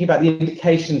sort of thinking about the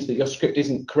indications that your script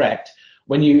isn't correct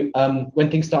when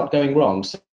things start going wrong.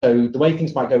 So the way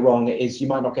things might go wrong is you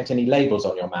might not get any labels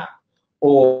on your map,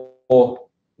 or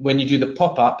when you do the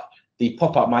pop-up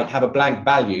might have a blank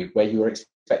value where you were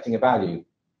expecting a value,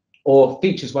 or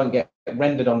features won't get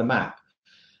rendered on the map.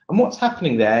 And what's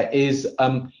happening there is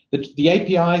the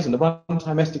APIs and the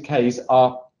runtime SDKs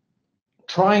are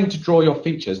trying to draw your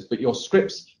features, but your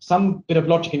scripts, some bit of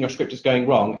logic in your script is going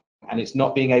wrong, and it's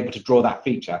not being able to draw that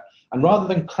feature. And rather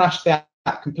than crash that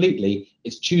completely,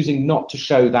 it's choosing not to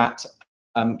show that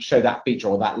feature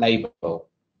or that label.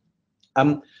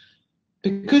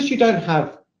 Because you don't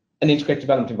have an integrated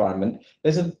development environment,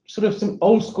 there's a sort of some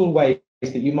old school ways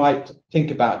that you might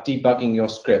think about debugging your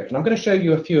script, and I'm going to show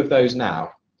you a few of those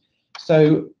now.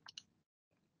 So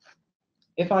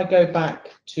if I go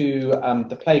back to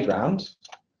the playground,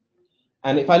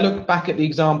 and if I look back at the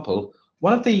example,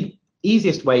 one of the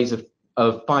easiest ways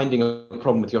of finding a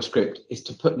problem with your script is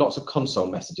to put lots of console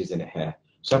messages in it here.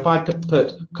 So if I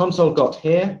put console got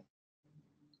here,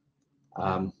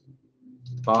 bar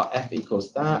f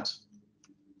equals that,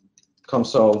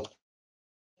 console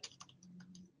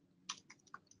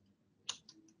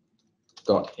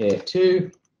got here too,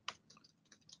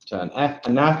 turn F,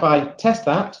 and now if I test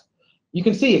that, you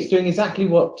can see it's doing exactly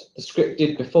what the script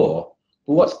did before.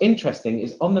 But what's interesting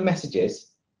is on the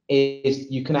messages is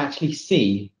you can actually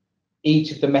see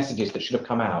each of the messages that should have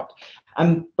come out.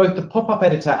 And both the pop-up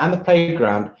editor and the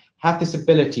playground have this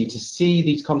ability to see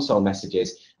these console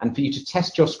messages and for you to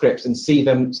test your scripts and see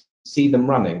them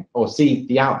running, or see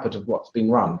the output of what's being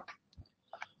run.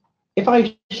 If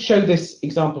I show this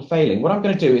example failing, what I'm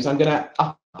going to do is I'm going to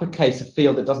uppercase a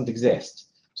field that doesn't exist.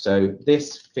 So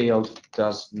this field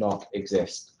does not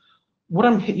exist. What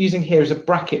I'm using here is a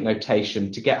bracket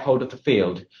notation to get hold of the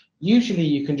field. Usually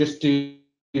you can just do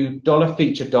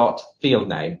 $feature.field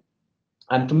name,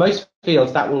 and for most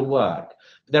fields that will work.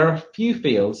 There are a few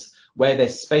fields where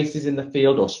there's spaces in the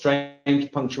field or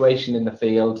strange punctuation in the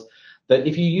field that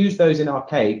if you use those in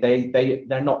Arcade,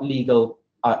 they're not legal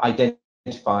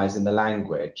identifiers in the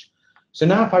language. So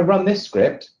now if I run this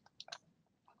script,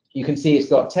 you can see it's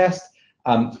got test,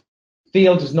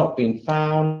 field has not been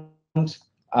found,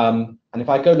 and if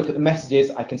I go look at the messages,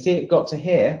 I can see it got to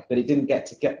here, but it didn't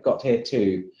got to here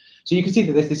too. So you can see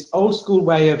that there's this old school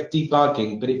way of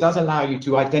debugging, but it does allow you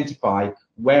to identify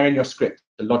where in your script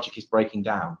the logic is breaking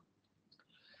down.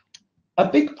 A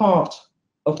big part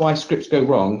of why scripts go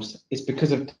wrong is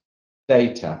because of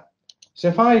data. So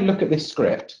if I look at this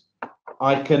script,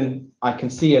 I can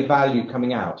see a value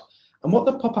coming out. And what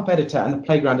the pop-up editor and the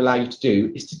playground allow you to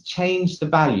do is to change the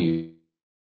values.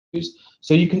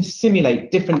 So you can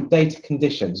simulate different data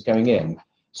conditions going in.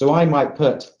 So I might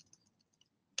put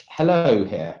hello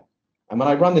here. And when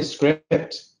I run this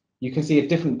script, you can see a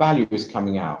different value is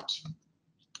coming out.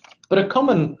 But a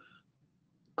common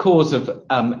cause of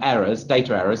errors,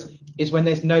 data errors, is when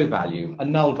there's no value, a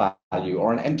null value,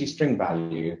 or an empty string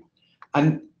value.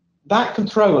 And that can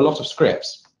throw a lot of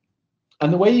scripts.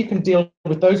 And the way you can deal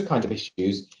with those kind of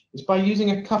issues is by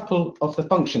using a couple of the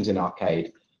functions in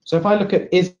Arcade. So if I look at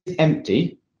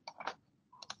isEmpty,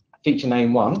 feature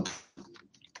name 1,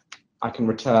 I can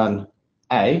return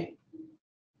A.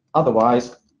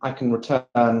 Otherwise, I can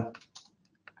return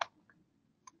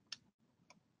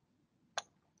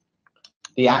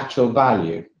the actual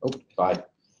value. Oh, if I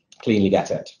cleanly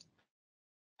get it.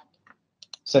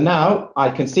 So now I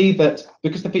can see that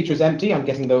because the feature is empty, I'm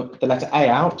getting the letter A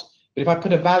out. But if I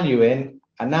put a value in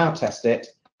and now test it,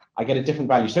 I get a different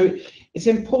value. So it's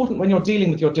important when you're dealing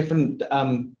with your different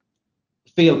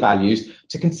field values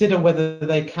to consider whether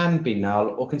they can be null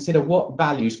or consider what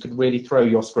values could really throw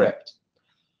your script.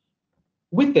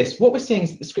 With this, what we're seeing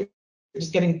is that the script is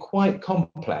getting quite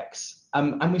complex.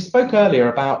 And we spoke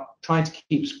earlier about trying to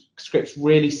keep scripts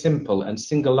really simple and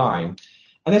single line.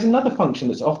 And there's another function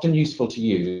that's often useful to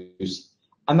use,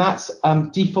 and that's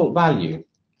default value.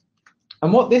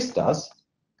 And what this does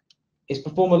is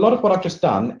perform a lot of what I've just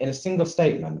done in a single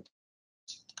statement.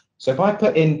 So if I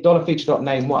put in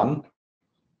 $feature.name1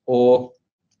 or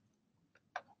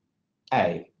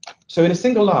A, so in a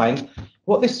single line,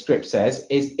 what this script says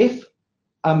is if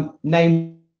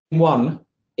name1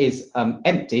 is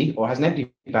empty or has an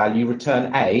empty value,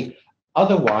 return A,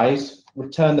 otherwise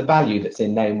return the value that's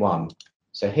in name1.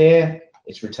 So here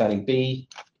it's returning B.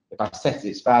 If I set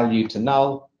its value to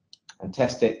null and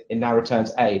test it, it now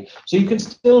returns A. So you can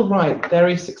still write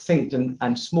very succinct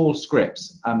and small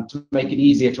scripts to make it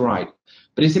easier to write.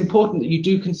 But it's important that you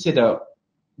do consider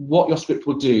what your script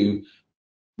will do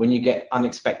when you get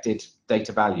unexpected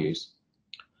data values.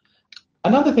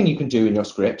 Another thing you can do in your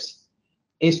scripts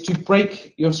is to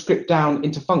break your script down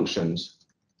into functions.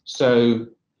 So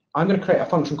I'm going to create a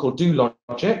function called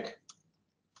doLogic.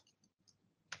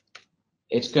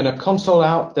 It's going to console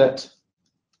out that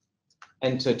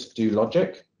entered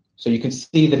doLogic. So you can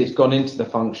see that it's gone into the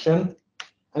function,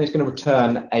 and it's going to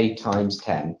return A times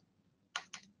 10.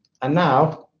 And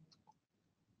now,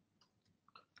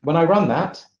 when I run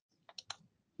that,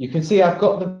 you can see I've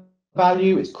got the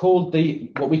value. It's called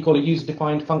what we call a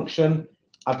user-defined function.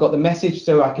 I've got the message,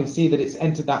 so I can see that it's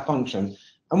entered that function.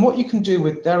 And what you can do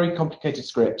with very complicated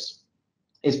scripts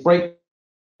is break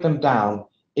them down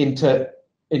into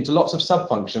lots of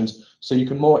sub-functions so you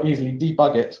can more easily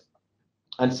debug it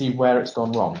and see where it's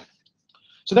gone wrong.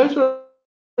 So those are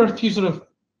a few sort of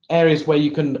areas where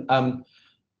you can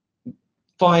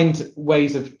find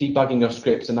ways of debugging your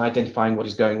scripts and identifying what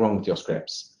is going wrong with your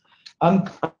scripts. I'm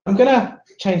going to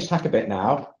change tack a bit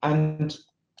now and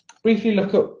briefly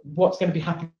look at what's going to be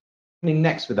happening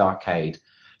next with Arcade.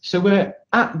 So we're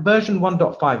at version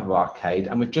 1.5 of Arcade,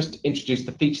 and we've just introduced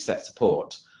the feature set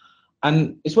support.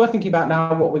 And it's worth thinking about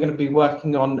now what we're going to be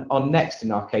working on next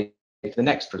in Arcade for the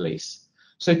next release.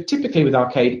 So typically with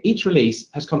Arcade, each release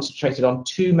has concentrated on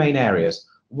two main areas.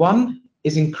 One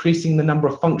is increasing the number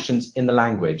of functions in the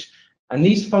language. And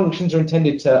these functions are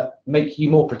intended to make you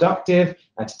more productive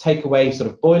and to take away sort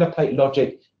of boilerplate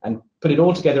logic and put it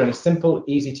all together in a simple,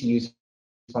 easy to use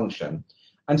function.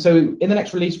 And so in the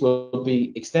next release, we'll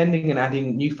be extending and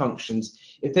adding new functions.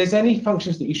 If there's any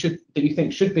functions that you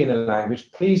think should be in a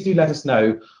language, please do let us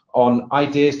know on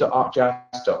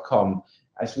ideas.arcgis.com,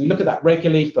 as we look at that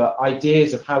regularly for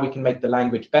ideas of how we can make the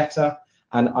language better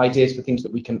and ideas for things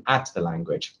that we can add to the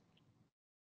language.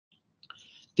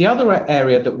 The other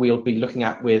area that we'll be looking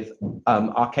at with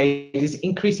Arcade is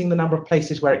increasing the number of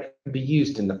places where it can be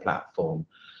used in the platform.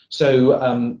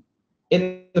 So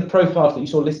in the profiles that you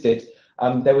saw listed,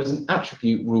 there was an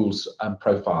attribute rules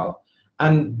profile.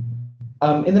 And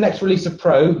in the next release of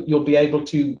Pro, you'll be able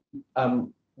to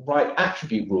write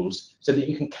attribute rules so that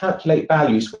you can calculate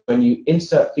values when you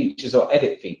insert features or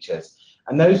edit features.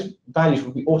 And those values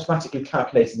will be automatically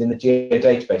calculated in the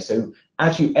geodatabase. So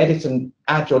as you edit and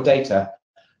add your data,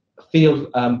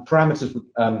 field parameters,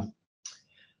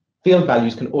 field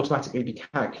values can automatically be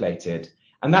calculated.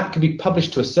 And that can be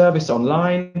published to a service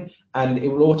online, and it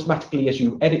will automatically, as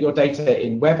you edit your data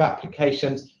in web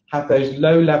applications, have those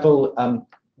low-level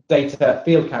data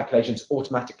field calculations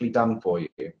automatically done for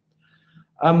you.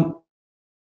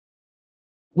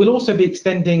 We'll also be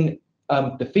extending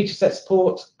the feature set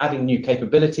support, adding new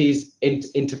capabilities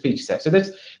into feature set. So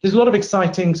there's a lot of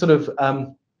exciting sort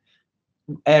of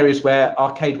areas where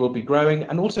Arcade will be growing,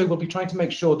 and also we'll be trying to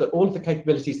make sure that all of the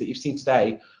capabilities that you've seen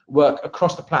today work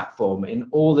across the platform in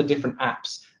all the different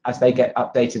apps as they get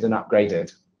updated and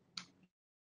upgraded.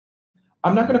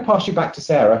 I'm now going to pass you back to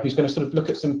Sarah, who's going to sort of look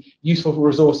at some useful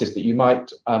resources that you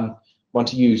might want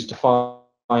to use to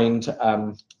find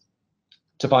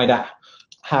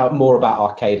out more about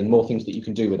Arcade and more things that you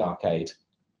can do with Arcade.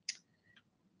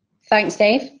 Thanks,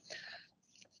 Dave.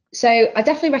 So I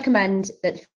definitely recommend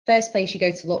that the first place you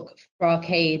go to look for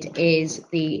Arcade is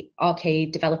the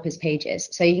Arcade developers pages.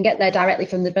 So you can get there directly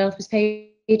from the developers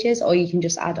pages, or you can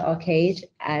just add Arcade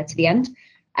to the end.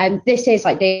 And this is,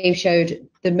 like Dave showed,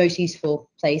 the most useful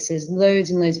place. There's loads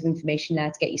and loads of information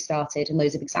there to get you started and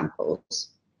loads of examples.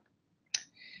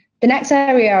 The next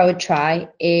area I would try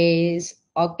is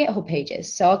our GitHub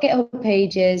pages. So our GitHub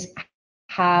pages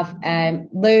have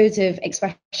loads of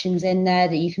expressions in there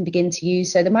that you can begin to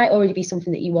use. So there might already be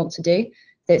something that you want to do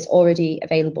that's already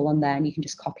available on there, and you can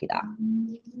just copy that.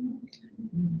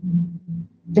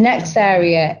 The next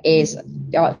area is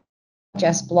the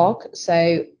ArcGIS blog.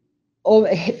 So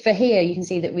for here, you can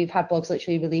see that we've had blogs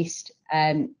literally released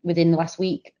within the last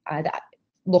week that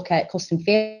look at custom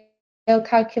field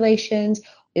calculations.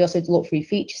 We also look through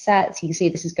feature sets. You can see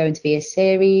this is going to be a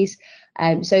series.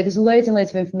 So there's loads and loads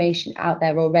of information out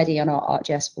there already on our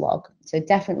ArcGIS blog. So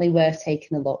definitely worth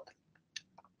taking a look.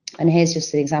 And here's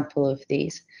just an example of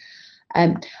these.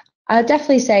 I'll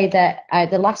definitely say that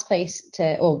the last place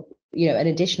to, or an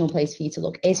additional place for you to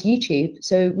look is YouTube.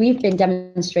 So we've been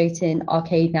demonstrating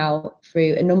Arcade now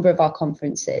through a number of our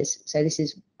conferences. So this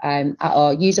is at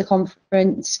our user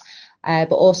conference,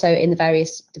 but also in the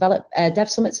various dev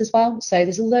summits as well. So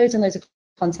there's loads and loads of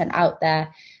content out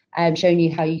there showing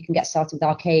you how you can get started with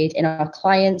Arcade in our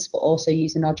clients, but also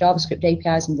using our JavaScript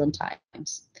APIs and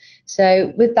runtimes.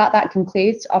 So with that, that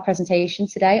concludes our presentation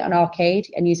today on Arcade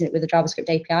and using it with the JavaScript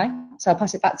API. So I'll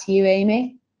pass it back to you,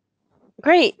 Amy.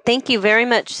 Great. Thank you very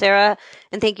much, Sarah.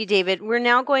 And thank you, David. We're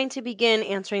now going to begin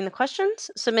answering the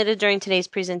questions submitted during today's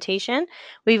presentation.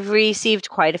 We've received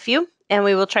quite a few, and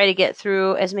we will try to get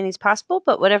through as many as possible,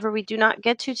 but whatever we do not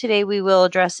get to today, we will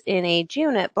address in a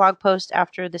GeoNet blog post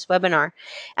after this webinar.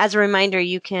 As a reminder,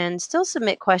 you can still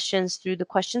submit questions through the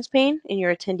questions pane in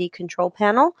your attendee control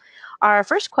panel. Our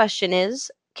first question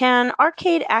is, can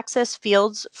Arcade access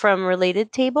fields from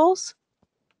related tables?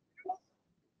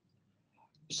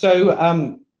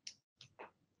 So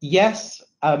yes,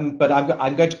 but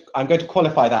I'm going to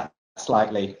qualify that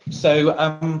slightly. So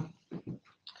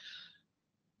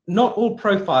not all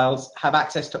profiles have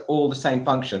access to all the same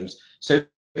functions. So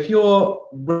if you're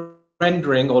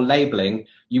rendering or labeling,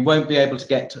 you won't be able to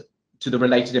get to the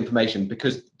related information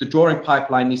because the drawing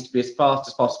pipeline needs to be as fast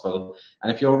as possible.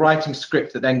 And if you're writing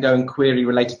script that then go and query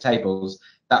related tables,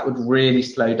 that would really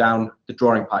slow down the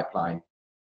drawing pipeline.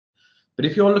 But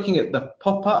if you're looking at the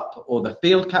pop-up or the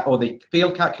field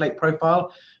calculate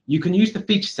profile, you can use the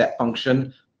feature set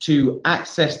function to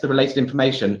access the related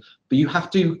information, but you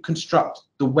have to construct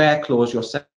the where clause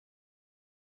yourself.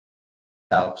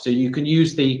 So you can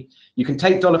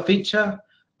take $feature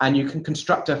and you can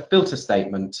construct a filter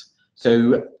statement.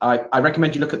 So I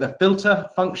recommend you look at the filter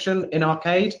function in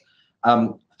Arcade,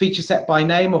 feature set by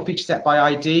name or feature set by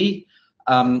ID.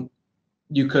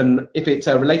 You can, if it's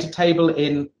a related table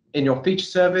in your feature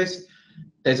service,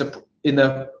 in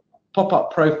the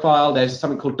pop-up profile, there's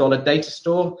something called $data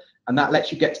store, and that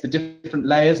lets you get to the different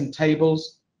layers and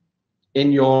tables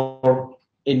in your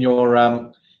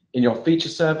feature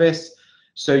service.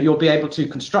 So you'll be able to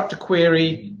construct a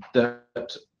query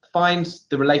that finds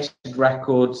the related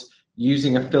records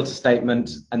using a filter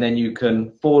statement, and then you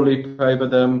can for loop over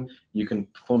them, you can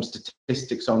perform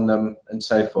statistics on them, and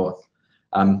so forth.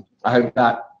 I hope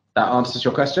that answers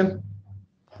your question.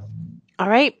 All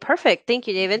right, perfect. Thank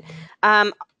you, David.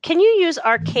 Can you use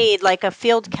Arcade like a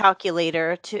field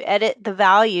calculator to edit the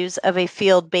values of a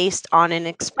field based on an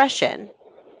expression?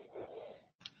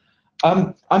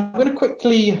 I'm going to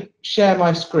quickly share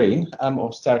my screen.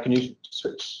 Or Sarah, can you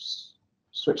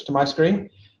switch to my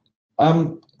screen?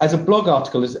 As a blog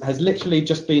article has literally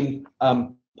just been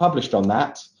published on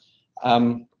that.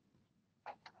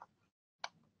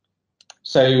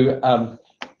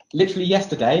 Literally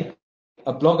yesterday,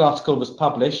 a blog article was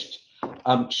published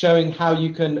showing how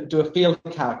you can do a field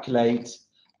calculate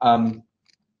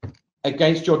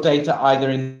against your data either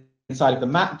inside of the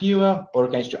map viewer or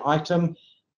against your item.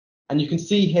 And you can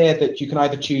see here that you can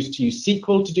either choose to use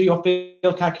SQL to do your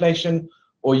field calculation,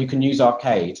 or you can use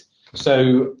Arcade.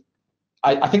 So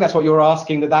I think that's what you're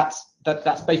asking, that's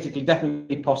basically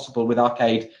definitely possible with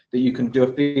Arcade, that you can do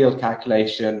a field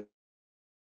calculation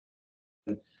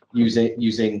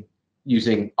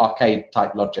using Arcade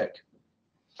type logic.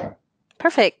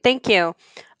 Perfect, thank you.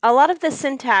 A lot of the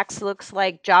syntax looks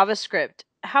like JavaScript.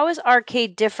 How is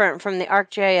Arcade different from the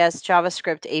ArcGIS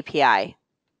JavaScript API?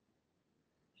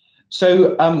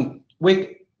 So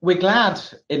we're glad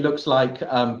it looks like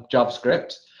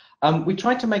JavaScript. We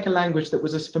tried to make a language that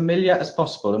was as familiar as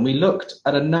possible, and we looked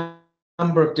at a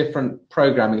number of different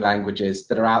programming languages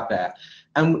that are out there.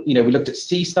 And we looked at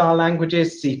C-style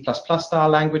languages, C++ style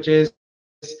languages,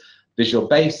 Visual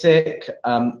Basic,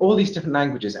 all these different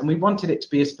languages, and we wanted it to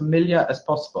be as familiar as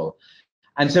possible.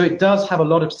 And so it does have a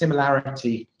lot of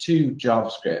similarity to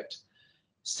JavaScript.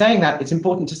 Saying that, it's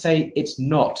important to say it's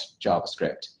not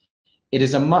JavaScript. It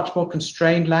is a much more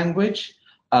constrained language.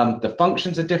 The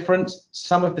functions are different.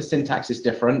 Some of the syntax is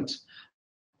different.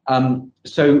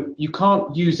 So you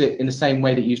can't use it in the same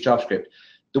way that you use JavaScript.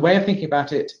 the way of thinking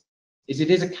about it is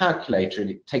a calculator.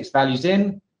 It takes values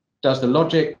in, does the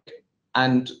logic,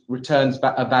 and returns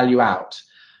a value out.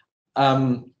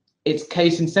 It's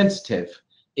case insensitive.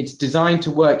 It's designed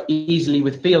to work easily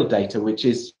with field data, which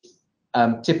is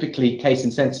typically case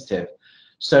insensitive.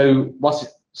 So what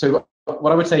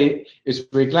I would say is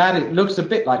we're glad it looks a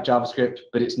bit like JavaScript,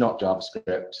 but it's not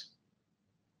JavaScript.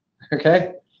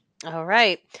 Okay. All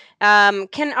right.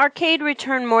 Can Arcade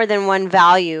return more than one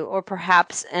value, or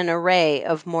perhaps an array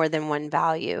of more than one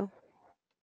value?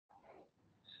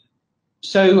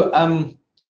 So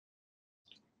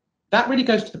that really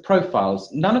goes to the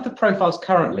profiles. None of the profiles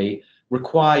currently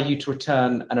require you to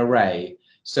return an array.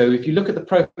 So if you look at the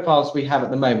profiles we have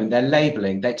at the moment, they're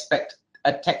labeling. They expect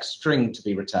a text string to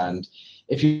be returned.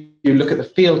 If you look at the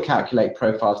field calculate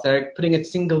profiles, they're putting a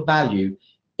single value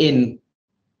into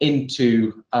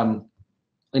a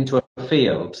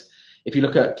field. If you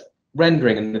look at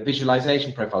rendering and the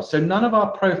visualization profiles, so none of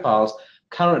our profiles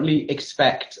currently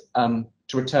expect to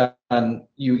return an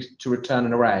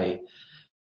array.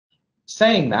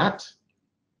 Saying that,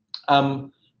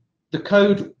 the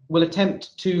code will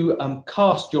attempt to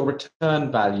cast your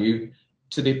return value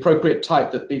to the appropriate type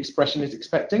that the expression is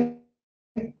expecting.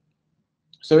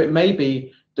 So it may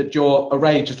be that your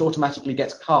array just automatically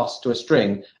gets cast to a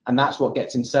string, and that's what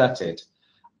gets inserted.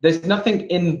 There's nothing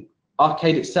in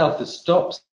Arcade itself that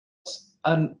stops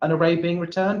an array being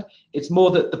returned. It's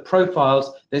more that the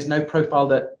profiles, there's no profile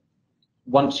that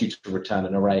wants you to return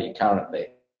an array currently.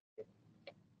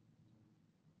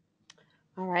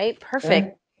 All right, perfect.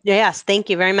 Okay. Yes, thank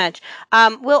you very much.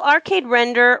 Will Arcade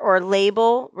render or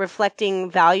label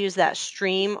reflecting values that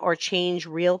stream or change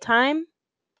real time?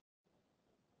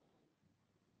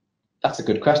 That's a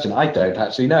good question. I don't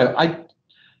actually know.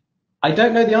 I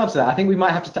don't know the answer to that. I think we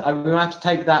might have to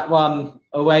take that one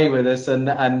away with us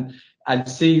and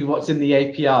see what's in the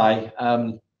API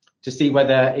to see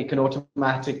whether it can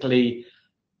automatically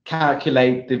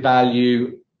calculate the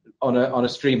value on a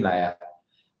stream layer.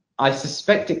 I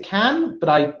suspect it can, but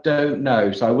I don't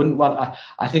know. So I wouldn't want.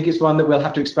 I think it's one that we'll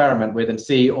have to experiment with and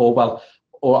see, or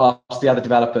ask the other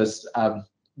developers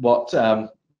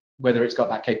whether it's got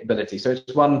that capability. So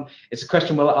it's a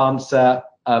question we'll answer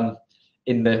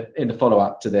in the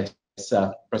follow-up to this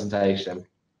presentation.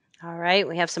 All right,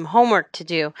 we have some homework to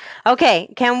do.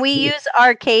 Okay, can we use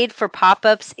Arcade for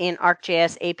pop-ups in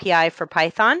ArcGIS API for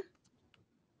Python?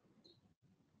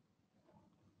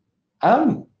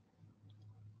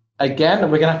 Again,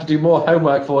 we're going to have to do more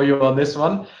homework for you on this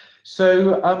one.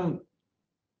 So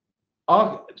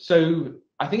I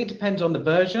think it depends on the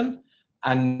version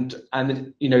and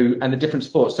the different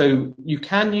supports. So you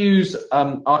can use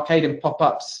Arcade and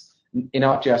pop-ups in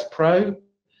ArcGIS Pro,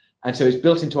 and so it's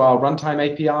built into our runtime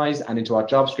APIs and into our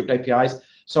JavaScript APIs.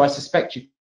 So I suspect you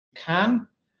can,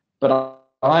 but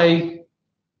I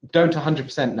don't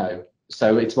 100% know.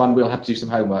 So it's one we'll have to do some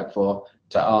homework for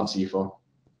to answer you for.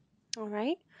 All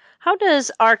right. How does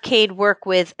Arcade work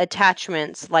with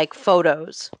attachments like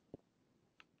photos?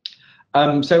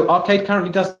 So Arcade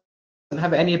currently doesn't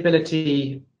have any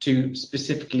ability to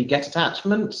specifically get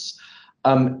attachments.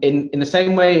 In the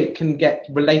same way it can get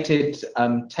related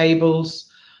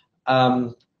tables.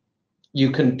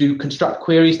 You can construct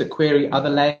queries that query other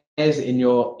layers in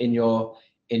your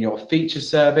feature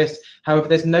service. However,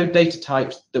 there's no data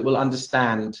types that will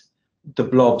understand the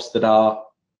blobs that are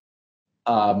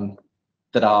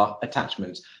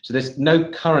attachments. So there's no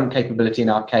current capability in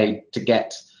Arcade to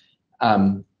get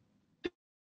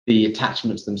the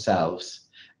attachments themselves.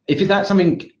 If that's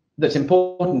something that's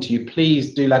important to you,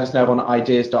 please do let us know on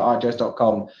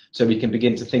ideas.arcgis.com so we can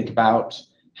begin to think about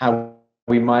how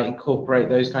we might incorporate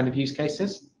those kind of use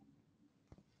cases.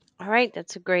 All right,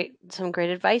 that's some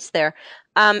great advice there.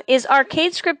 Is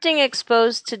Arcade scripting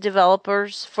exposed to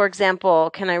developers? For example,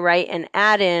 can I write an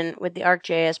add-in with the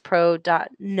ArcGIS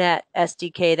Pro.NET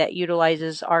SDK that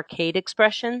utilizes Arcade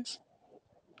expressions?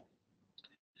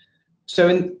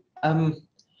 So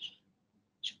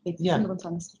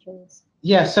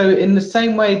so in the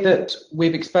same way that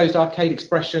we've exposed Arcade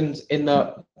expressions in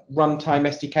the runtime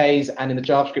SDKs and in the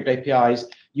JavaScript APIs,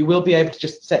 you will be able to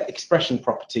just set expression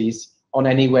properties on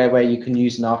anywhere where you can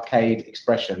use an Arcade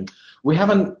expression. We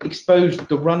haven't exposed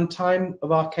the runtime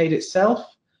of Arcade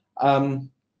itself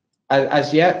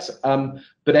as yet,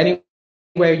 but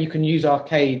anywhere you can use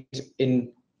Arcade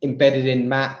embedded in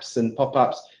maps and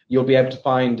pop-ups, you'll be able to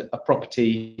find a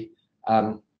property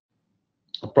to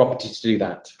do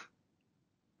that.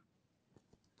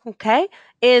 Okay.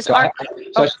 I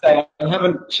should say I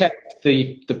haven't checked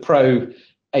the Pro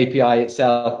API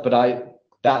itself, but I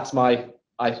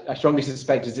strongly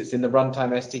suspect it's in the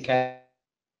runtime SDK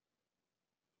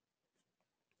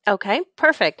Okay,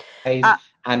 perfect.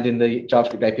 And in the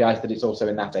JavaScript APIs, that it's also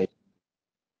in that API.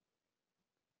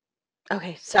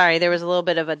 Okay, sorry, there was a little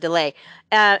bit of a delay.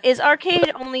 Is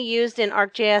Arcade only used in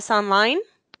ArcGIS Online?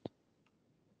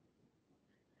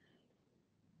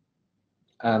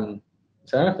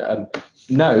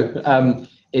 No,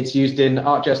 it's used in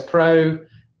ArcGIS Pro,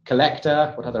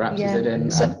 Collector. What other apps is it in?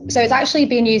 So it's actually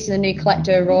being used in the new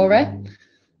Collector Aurora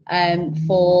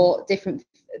for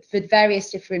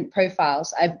various different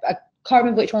profiles. I can't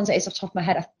remember which ones it is off the top of my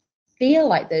head. I feel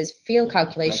like there's field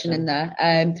calculation in there.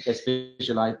 There's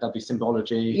there'll be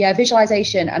symbology. Yeah,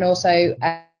 visualization, and also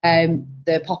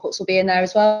the pop-ups will be in there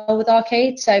as well with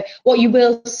Arcade. So what you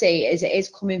will see is it is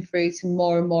coming through to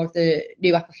more and more of the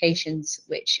new applications,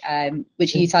 which are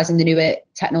utilizing the newer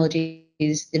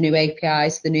technologies, the new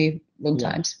APIs, the new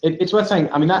runtimes. Yeah. It's worth saying,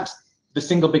 I mean, that's the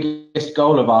single biggest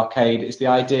goal of Arcade, is the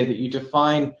idea that you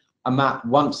define a map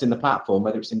once in the platform,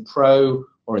 whether it's in Pro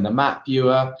or in the map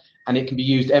viewer, and it can be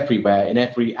used everywhere in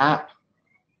every app,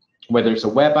 whether it's a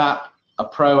web app, a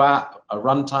Pro app, a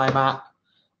runtime app,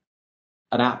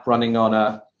 an app running on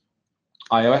a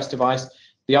iOS device.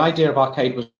 The idea of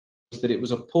Arcade was that it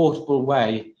was a portable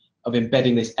way of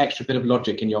embedding this extra bit of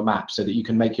logic in your map so that you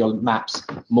can make your maps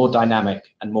more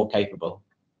dynamic and more capable.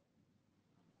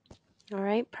 All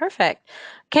right, perfect.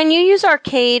 Can you use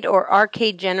Arcade or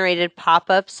Arcade-generated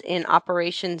pop-ups in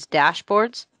operations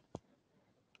dashboards?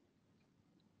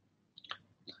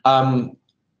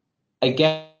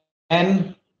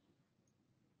 Again,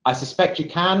 I suspect you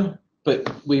can,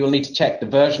 but we will need to check the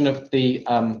version of the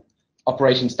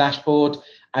operations dashboard.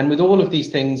 And with all of these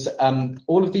things,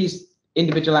 all of these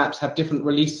individual apps have different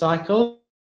release cycles.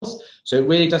 So it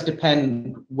really does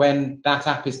depend when that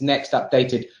app is next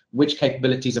updated, which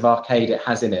capabilities of Arcade it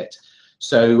has in it.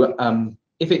 So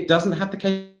if it doesn't have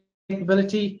the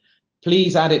capability,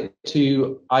 please add it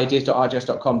to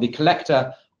ideas.arcgis.com. The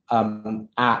Collector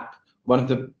app, one of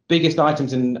the biggest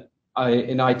items in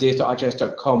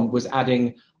ideas.arcgis.com was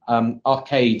adding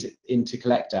Arcade into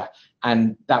Collector,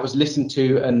 and that was listened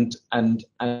to and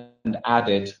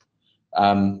added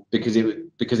because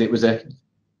it was a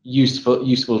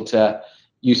useful to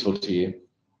you.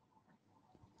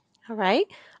 All right.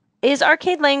 Is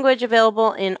Arcade language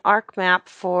available in ArcMap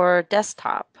for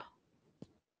desktop?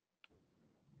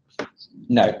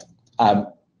 No,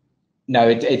 no,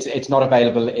 it's not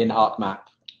available in ArcMap.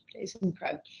 It's in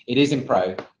Pro. It is in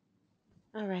Pro.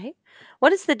 All right.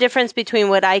 What is the difference between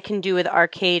what I can do with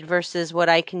Arcade versus what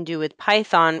I can do with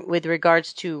Python with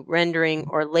regards to rendering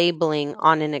or labeling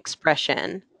on an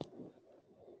expression?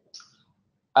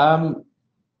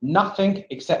 Nothing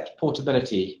except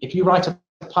portability. If you write a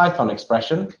Python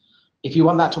expression, if you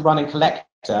want that to run in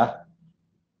Collector,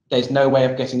 there's no way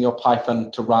of getting your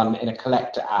Python to run in a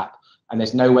Collector app, and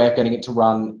there's no way of getting it to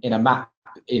run in a map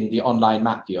in the online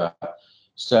map viewer.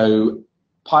 So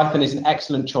Python is an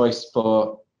excellent choice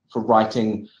for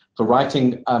writing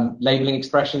labeling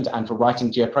expressions and for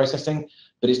writing geoprocessing,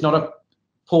 but it's not a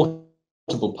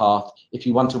portable path if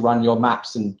you want to run your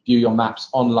maps and view your maps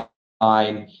online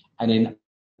and in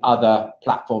other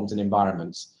platforms and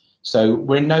environments. So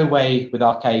we're in no way with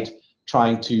Arcade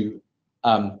trying to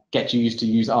get you used to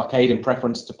use Arcade in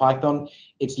preference to Python.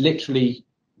 It's literally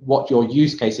what your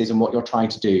use case is and what you're trying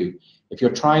to do. If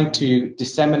you're trying to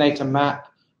disseminate a map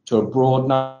to a broad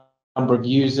number of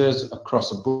users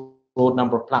across a broad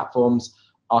number of platforms,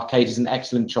 Arcade is an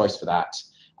excellent choice for that.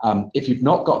 If you've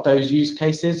not got those use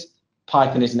cases,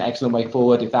 Python is an excellent way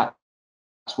forward if that's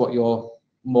what you're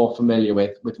more familiar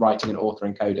with writing and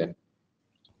authoring code in.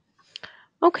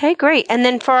 Okay, great. And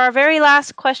then for our very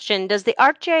last question, does the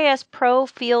ArcGIS Pro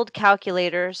Field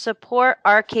Calculator support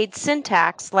Arcade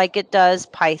syntax like it does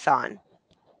Python?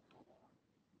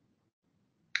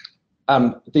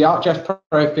 The ArcGIS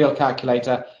Pro Field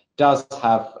Calculator does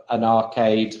have an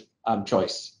Arcade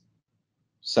choice.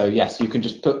 So yes, you can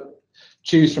just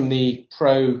choose from the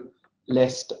Pro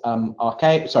list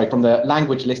Arcade, sorry, from the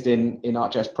language list in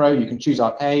ArcGIS Pro, you can choose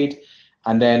Arcade,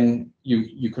 and then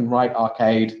you can write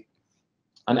Arcade,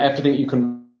 and everything you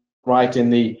can write in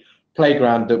the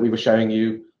playground that we were showing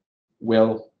you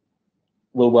will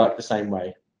work the same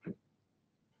way.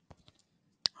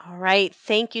 All right.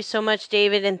 Thank you so much,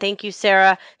 David, and thank you,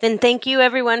 Sarah. Then thank you,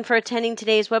 everyone, for attending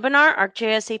today's webinar,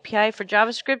 ArcGIS API for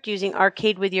JavaScript using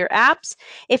Arcade with your apps.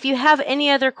 If you have any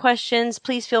other questions,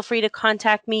 please feel free to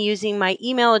contact me using my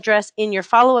email address in your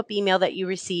follow-up email that you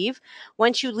receive.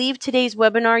 Once you leave today's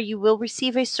webinar, you will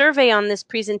receive a survey on this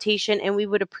presentation, and we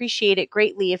would appreciate it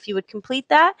greatly if you would complete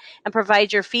that and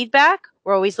provide your feedback.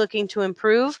 We're always looking to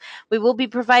improve. We will be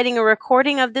providing a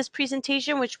recording of this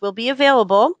presentation, which will be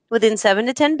available within 7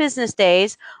 to 10 business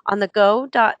days on the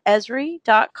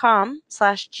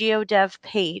go.esri.com/geodev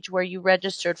page where you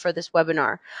registered for this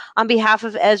webinar. On behalf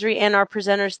of Esri and our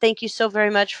presenters, thank you so very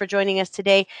much for joining us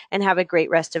today, and have a great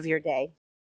rest of your day.